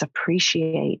helps us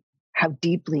appreciate how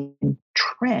deeply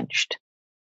entrenched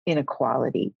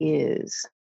inequality is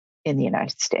in the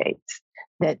United States,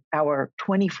 that our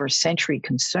 21st century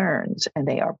concerns, and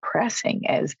they are pressing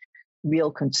as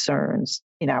real concerns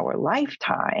in our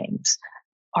lifetimes,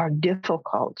 are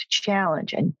difficult to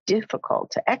challenge and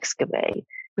difficult to excavate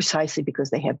precisely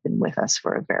because they have been with us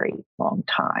for a very long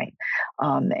time.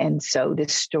 And so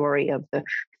this story of the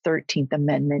 13th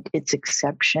Amendment, its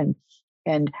exception,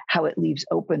 and how it leaves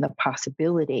open the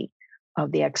possibility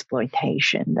of the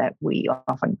exploitation that we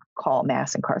often call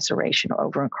mass incarceration or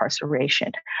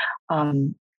over-incarceration.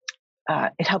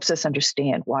 It helps us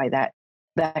understand why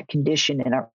that condition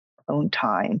in our own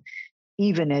time,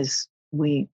 even as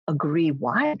we agree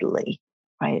widely,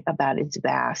 right, about its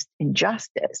vast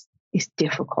injustice, is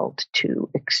difficult to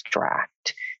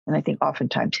extract. And I think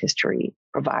oftentimes history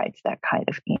provides that kind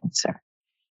of answer.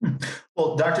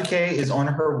 Well, Dr. K is on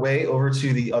her way over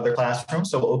to the other classroom,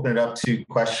 so we'll open it up to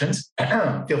questions.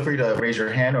 Feel free to raise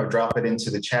your hand or drop it into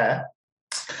the chat.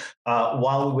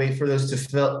 While we wait for those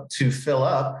to fill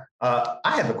up,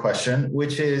 I have a question,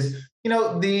 which is,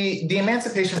 the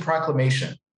Emancipation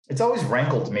Proclamation. It's always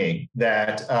rankled me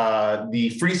that the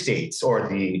free states or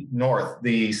the North,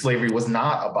 the slavery was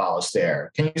not abolished there.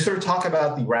 Can you sort of talk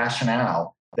about the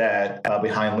rationale that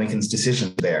behind Lincoln's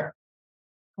decision there?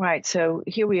 Right. So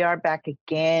here we are back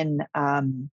again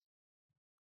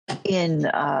in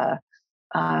the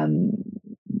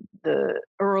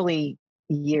early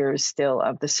years still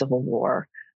of the Civil War.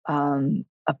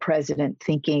 A president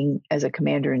thinking as a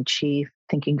commander-in-chief,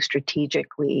 thinking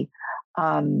strategically.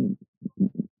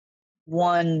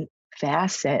 One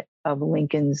facet of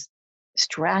Lincoln's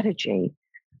strategy,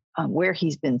 where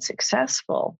he's been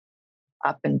successful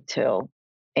up until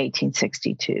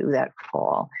 1862, that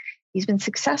fall, he's been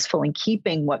successful in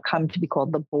keeping what come to be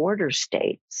called the border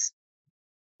states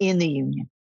in the Union.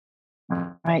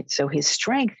 Right. So his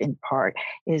strength in part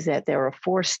is that there are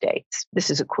 4 states. This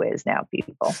is a quiz now,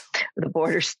 people. The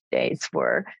border states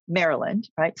were Maryland,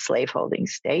 right? Slaveholding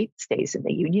state, stays in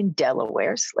the Union.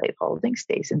 Delaware, slaveholding,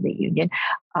 stays in the Union.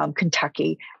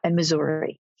 Kentucky and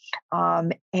Missouri.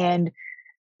 And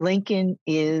Lincoln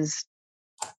is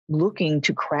looking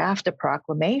to craft a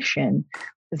proclamation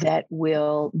that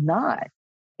will not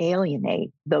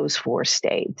alienate those 4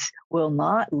 states, will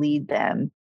not lead them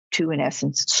to, in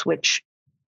essence, switch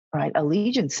right,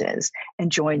 allegiances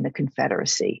and join the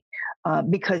Confederacy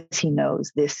because he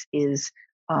knows this is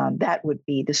that would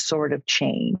be the sort of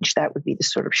change, that would be the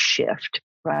sort of shift,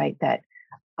 right, that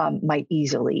might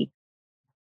easily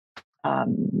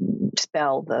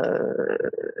spell the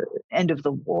end of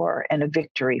the war and a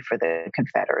victory for the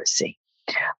Confederacy.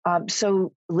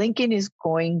 So Lincoln is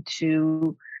going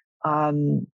to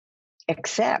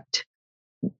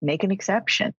make an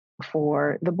exception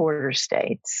for the border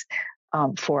states,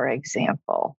 for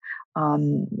example.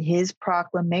 His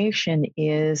proclamation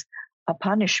is a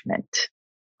punishment,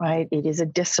 right? It is a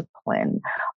discipline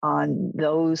on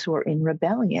those who are in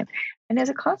rebellion. And as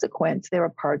a consequence, there are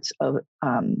parts of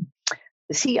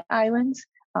the Sea Islands,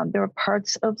 there are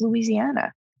parts of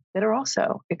Louisiana that are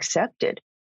also accepted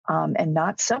and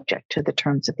not subject to the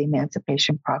terms of the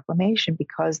Emancipation Proclamation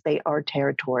because they are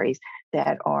territories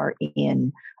that are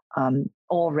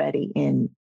already in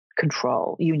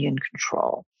control, Union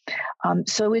control.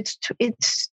 So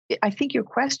it's. I think your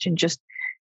question just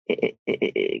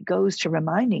it goes to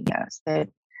reminding us that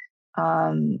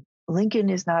Lincoln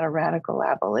is not a radical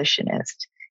abolitionist.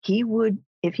 He would,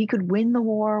 if he could win the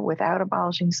war without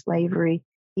abolishing slavery,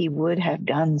 he would have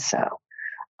done so.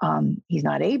 He's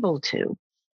not able to.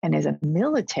 And as a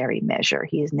military measure,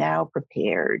 he is now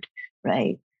prepared,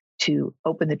 right, to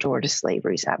open the door to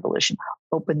slavery's abolition,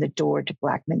 open the door to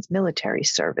Black men's military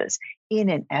service in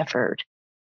an effort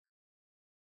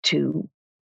to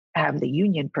have the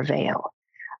Union prevail.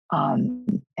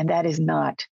 And that is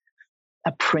not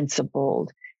a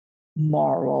principled,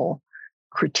 moral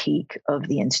critique of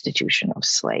the institution of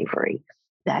slavery.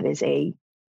 That is a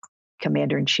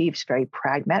commander-in-chief's very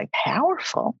pragmatic,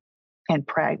 powerful,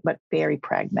 but very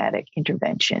pragmatic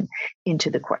intervention into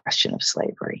the question of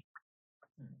slavery.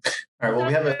 All right, well,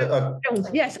 we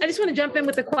have Yes, I just want to jump in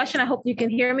with a question. I hope you can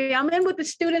hear me. I'm in with the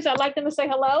students. I'd like them to say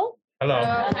hello. Hello.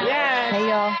 Yeah. Hey,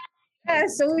 y'all.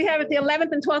 Yes, so we have the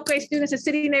 11th and 12th grade students at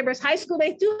City Neighbors High School.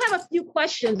 They do have a few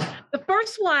questions. The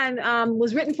first one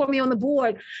was written for me on the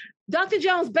board. Dr.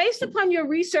 Jones, based upon your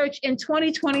research in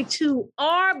 2022,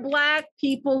 are Black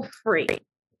people free?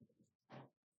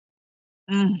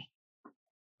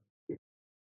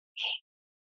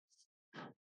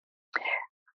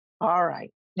 All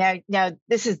right. Now,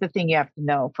 this is the thing you have to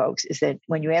know, folks, is that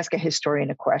when you ask a historian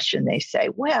a question, they say,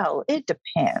 well, it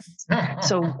depends.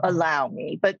 So allow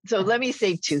me. But so let me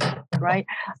say two things, right?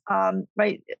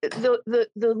 Right. The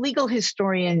legal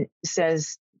historian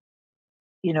says,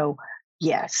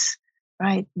 yes,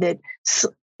 right, that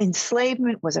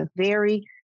enslavement was a very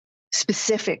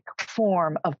specific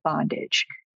form of bondage.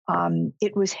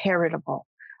 It was heritable.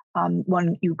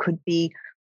 You could be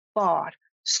bought,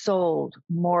 sold,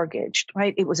 mortgaged,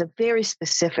 right? It was a very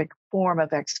specific form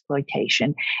of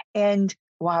exploitation. And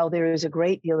while there is a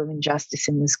great deal of injustice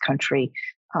in this country,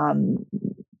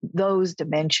 those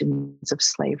dimensions of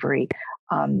slavery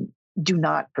do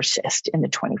not persist in the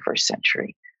 21st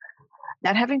century.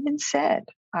 That having been said,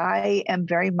 I am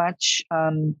very much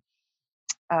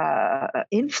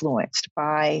influenced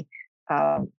by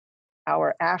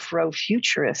our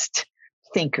Afrofuturist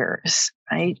thinkers,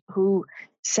 right, who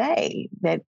say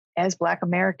that as Black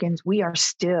Americans, we are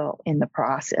still in the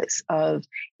process of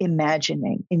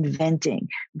imagining, inventing,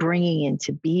 bringing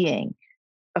into being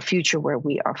a future where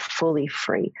we are fully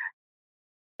free.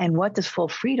 And what does full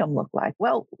freedom look like?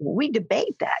 Well, we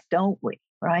debate that, don't we?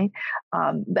 Right?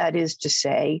 That is to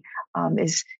say,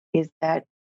 is that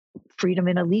freedom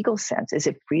in a legal sense? Is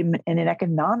it freedom in an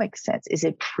economic sense? Is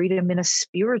it freedom in a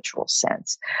spiritual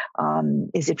sense?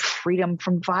 Is it freedom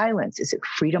from violence? Is it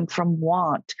freedom from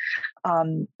want?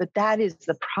 But that is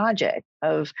the project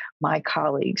of my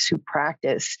colleagues who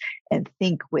practice and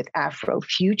think with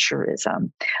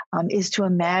Afrofuturism, is to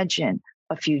imagine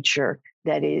a future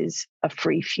that is a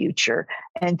free future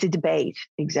and to debate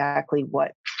exactly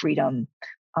what freedom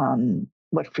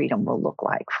will look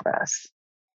like for us.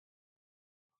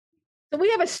 So we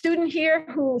have a student here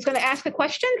who's going to ask a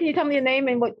question. Can you tell me your name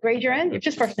and what grade you're in?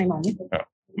 Just first name only.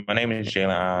 My name is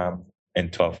Jalen. I'm in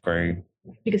 12th grade.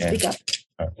 You can speak up.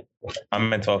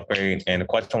 I'm in 12th grade. And the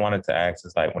question I wanted to ask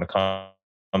is, like, when it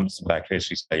comes to Black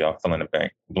history, say y'all fill in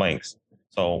the blanks.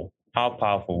 So how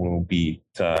powerful will it be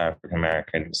to African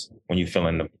Americans when you fill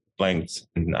in the blanks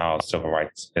in our civil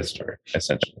rights history,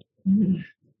 essentially? Mm-hmm.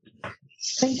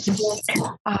 Thank you.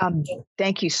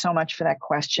 Thank you so much for that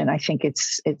question. I think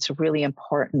it's a really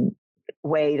important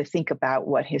way to think about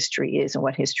what history is and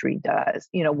what history does.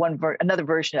 Another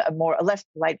version, a less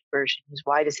polite version, is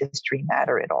why does history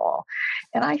matter at all?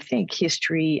 And I think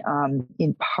history,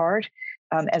 in part,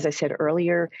 as I said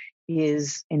earlier,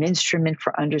 is an instrument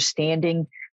for understanding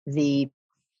the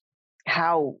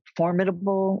how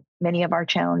formidable many of our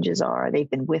challenges are. They've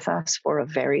been with us for a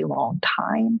very long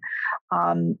time.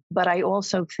 But I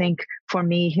also think for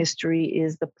me, history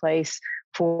is the place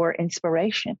for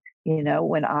inspiration.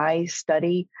 When I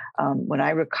study, when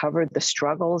I recovered the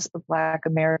struggles of Black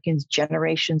Americans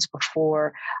generations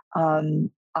before,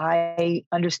 I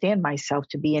understand myself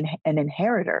to be an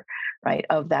inheritor, right,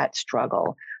 of that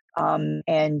struggle,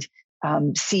 and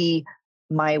see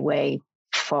my way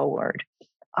forward.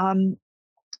 The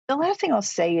last thing I'll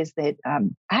say is that I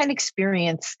had an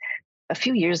experience a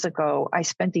few years ago. I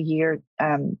spent a year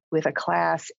with a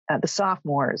class, the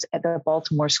sophomores at the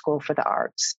Baltimore School for the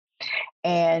Arts.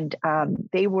 And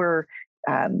they were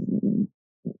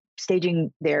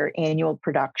staging their annual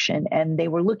production, and they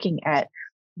were looking at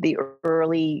the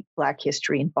early Black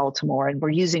history in Baltimore, and were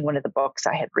using one of the books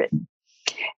I had written.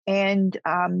 And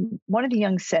one of the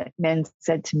young men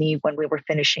said to me when we were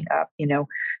finishing up,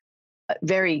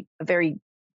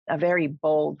 a very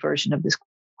bold version of this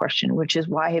question, which is,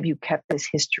 why have you kept this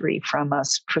history from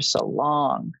us for so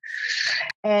long?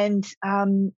 And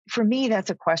for me,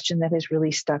 that's a question that has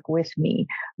really stuck with me,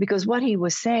 because what he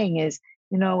was saying is,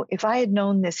 if I had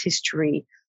known this history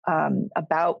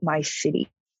about my city,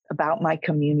 about my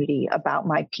community, about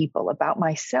my people, about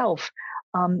myself,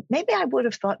 maybe I would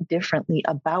have thought differently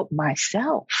about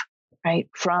myself, right,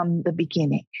 from the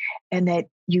beginning, and that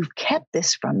you've kept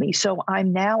this from me. So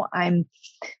I'm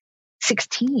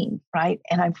 16, right?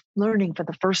 And I'm learning for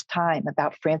the first time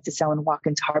about Frances Ellen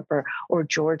Watkins Harper or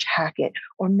George Hackett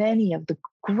or many of the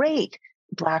great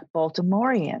Black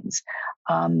Baltimoreans,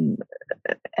 and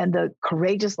the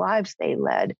courageous lives they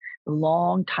led a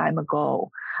long time ago.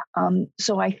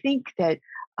 So I think that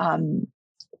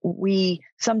we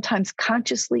sometimes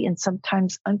consciously and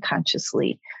sometimes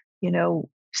unconsciously,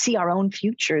 see our own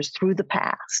futures through the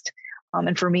past.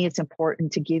 And for me, it's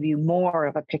important to give you more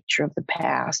of a picture of the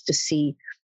past to see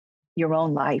your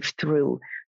own life through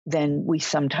than we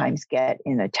sometimes get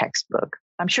in a textbook.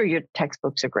 I'm sure your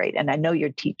textbooks are great, and I know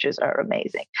your teachers are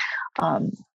amazing,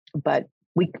 but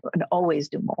we can always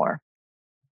do more.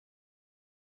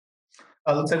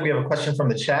 Looks like we have a question from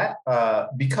the chat.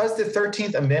 Because the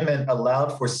 13th Amendment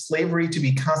allowed for slavery to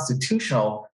be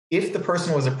constitutional if the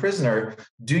person was a prisoner,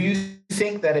 do you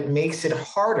think that it makes it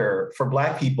harder for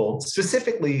Black people,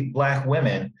 specifically Black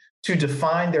women, to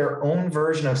define their own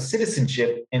version of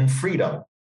citizenship and freedom?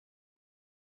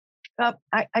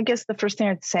 I guess the first thing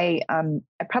I'd say, I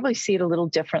probably see it a little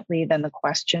differently than the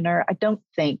questioner. I don't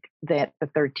think that the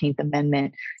 13th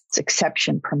Amendment's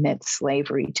exception permits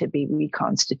slavery to be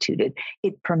reconstituted.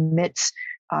 It permits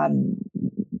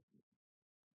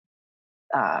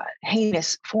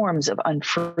heinous forms of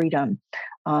unfreedom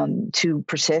to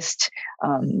persist,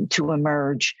 to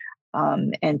emerge,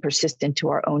 and persist into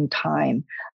our own time.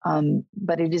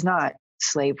 But it is not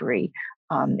slavery,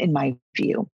 in my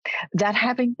view. That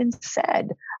having been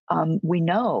said, we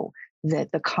know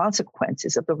that the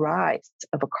consequences of the rise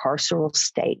of a carceral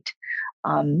state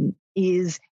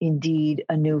is indeed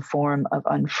a new form of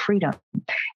unfreedom.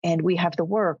 And we have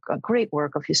a great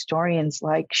work of historians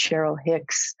like Cheryl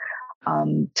Hicks,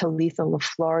 Talitha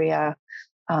LaFloria,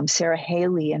 Sarah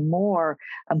Haley, and more,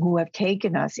 who have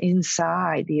taken us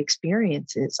inside the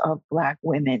experiences of Black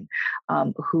women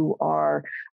who are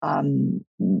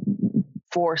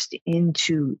forced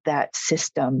into that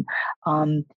system,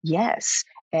 yes,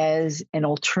 as an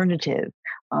alternative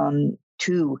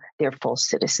to their full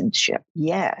citizenship,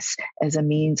 yes, as a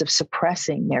means of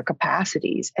suppressing their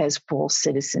capacities as full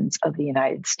citizens of the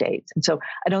United States. And so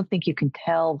I don't think you can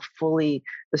tell fully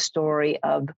the story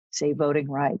of, say, voting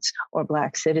rights or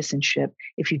Black citizenship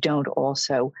if you don't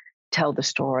also tell the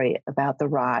story about the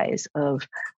rise of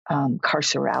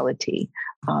carcerality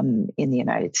in the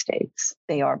United States.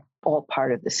 They are all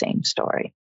part of the same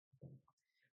story.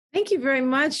 Thank you very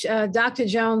much, Dr.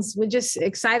 Jones. We're just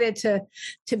excited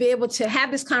to be able to have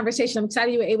this conversation. I'm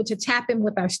excited you were able to tap in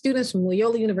with our students from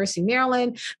Loyola University,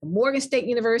 Maryland, Morgan State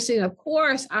University, and of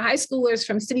course, our high schoolers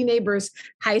from City Neighbors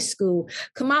High School.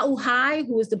 Kamau Hai,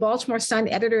 who is the Baltimore Sun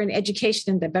editor in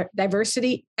education and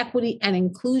diversity, equity, and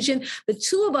inclusion. The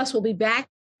two of us will be back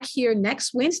here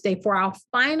next Wednesday for our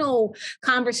final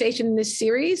conversation in this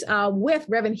series with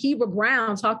Reverend Heber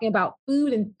Brown, talking about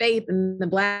food and faith in the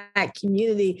Black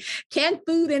community. Can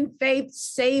food and faith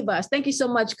save us? Thank you so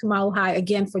much, Kamau Hai,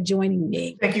 again for joining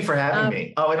me. Thank you for having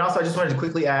me. Oh, and also I just wanted to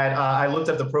quickly add, I looked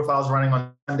up the profiles running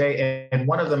on Sunday, and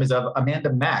one of them is of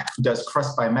Amanda Mack, who does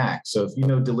Crust by Mac. So if you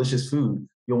know delicious food,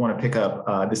 you'll want to pick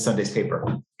up this Sunday's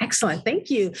paper. Excellent. Thank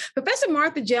you. Professor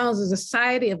Martha Jones is a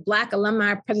Society of Black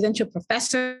Alumni Presidential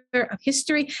Professor of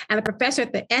History and a professor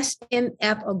at the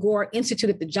SNF Agora Institute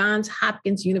at the Johns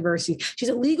Hopkins University. She's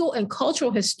a legal and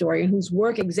cultural historian whose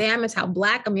work examines how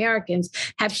Black Americans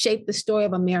have shaped the story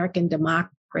of American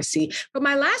democracy. But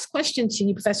my last question to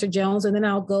you, Professor Jones, and then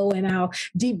I'll go and I'll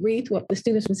debrief with the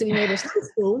students from City Neighbors High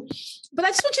School. But I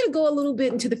just want you to go a little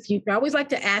bit into the future. I always like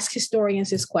to ask historians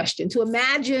this question, to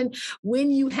imagine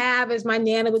when you have, as my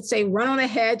Nana would say, run on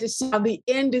ahead to see how the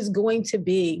end is going to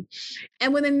be.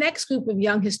 And when the next group of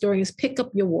young historians pick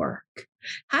up your work,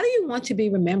 how do you want to be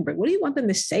remembered? What do you want them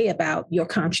to say about your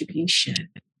contribution?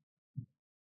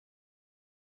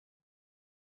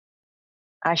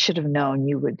 I should have known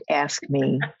you would ask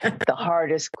me the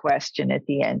hardest question at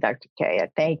the end, Dr. K.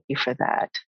 Thank you for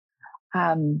that.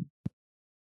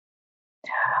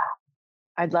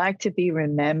 I'd like to be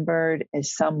remembered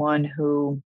as someone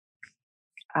who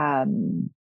oh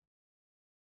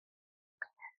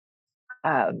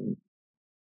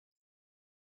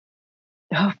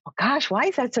gosh, why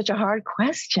is that such a hard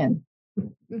question?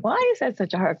 Why is that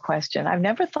such a hard question? I've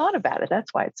never thought about it.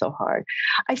 That's why it's so hard.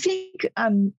 I think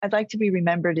I'd like to be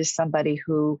remembered as somebody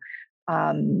who,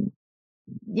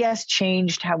 yes,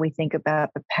 changed how we think about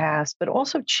the past, but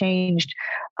also changed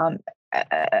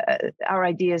our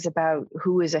ideas about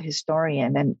who is a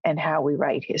historian and how we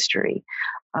write history.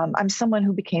 I'm someone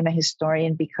who became a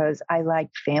historian because I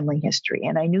liked family history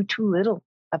and I knew too little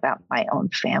about my own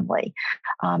family.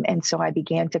 And so I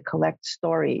began to collect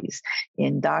stories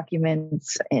in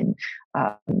documents, in,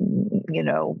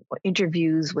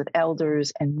 interviews with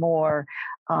elders and more.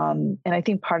 And I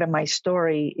think part of my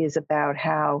story is about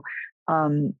how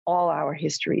all our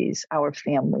histories, our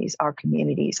families, our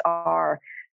communities are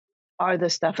the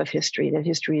stuff of history, that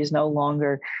history is no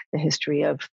longer the history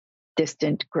of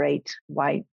distant, great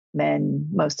white men,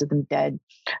 most of them dead,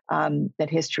 that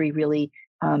history really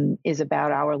is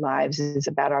about our lives, is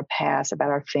about our past, about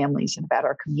our families, and about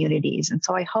our communities. And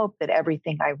so I hope that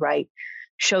everything I write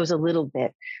shows a little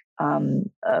bit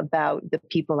about the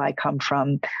people I come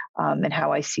from and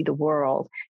how I see the world.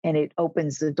 And it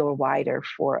opens the door wider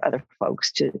for other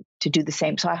folks to do the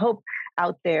same. So I hope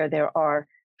out there are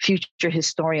future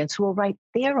historians who will write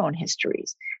their own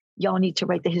histories. Y'all need to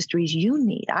write the histories you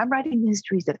need. I'm writing the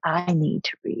histories that I need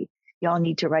to read. Y'all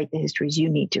need to write the histories you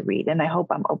need to read. And I hope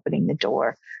I'm opening the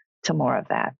door to more of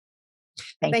that.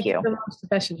 Thank you so much,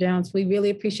 Professor Jones. We really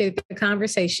appreciate the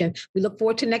conversation. We look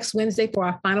forward to next Wednesday for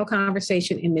our final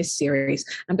conversation in this series.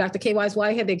 I'm Dr. K. Wise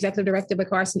Whitehead, the Executive Director of the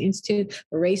Karson Institute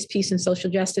for Race, Peace, and Social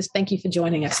Justice. Thank you for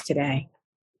joining us today.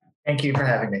 Thank you for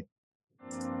having me.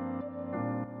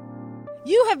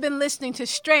 You have been listening to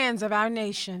Strands of Our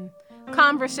Nation,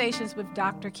 Conversations with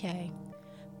Dr. K.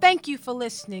 Thank you for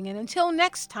listening, and until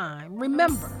next time,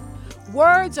 remember,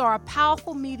 words are a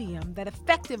powerful medium that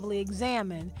effectively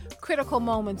examine critical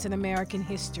moments in American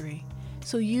history,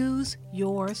 so use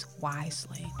yours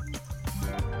wisely.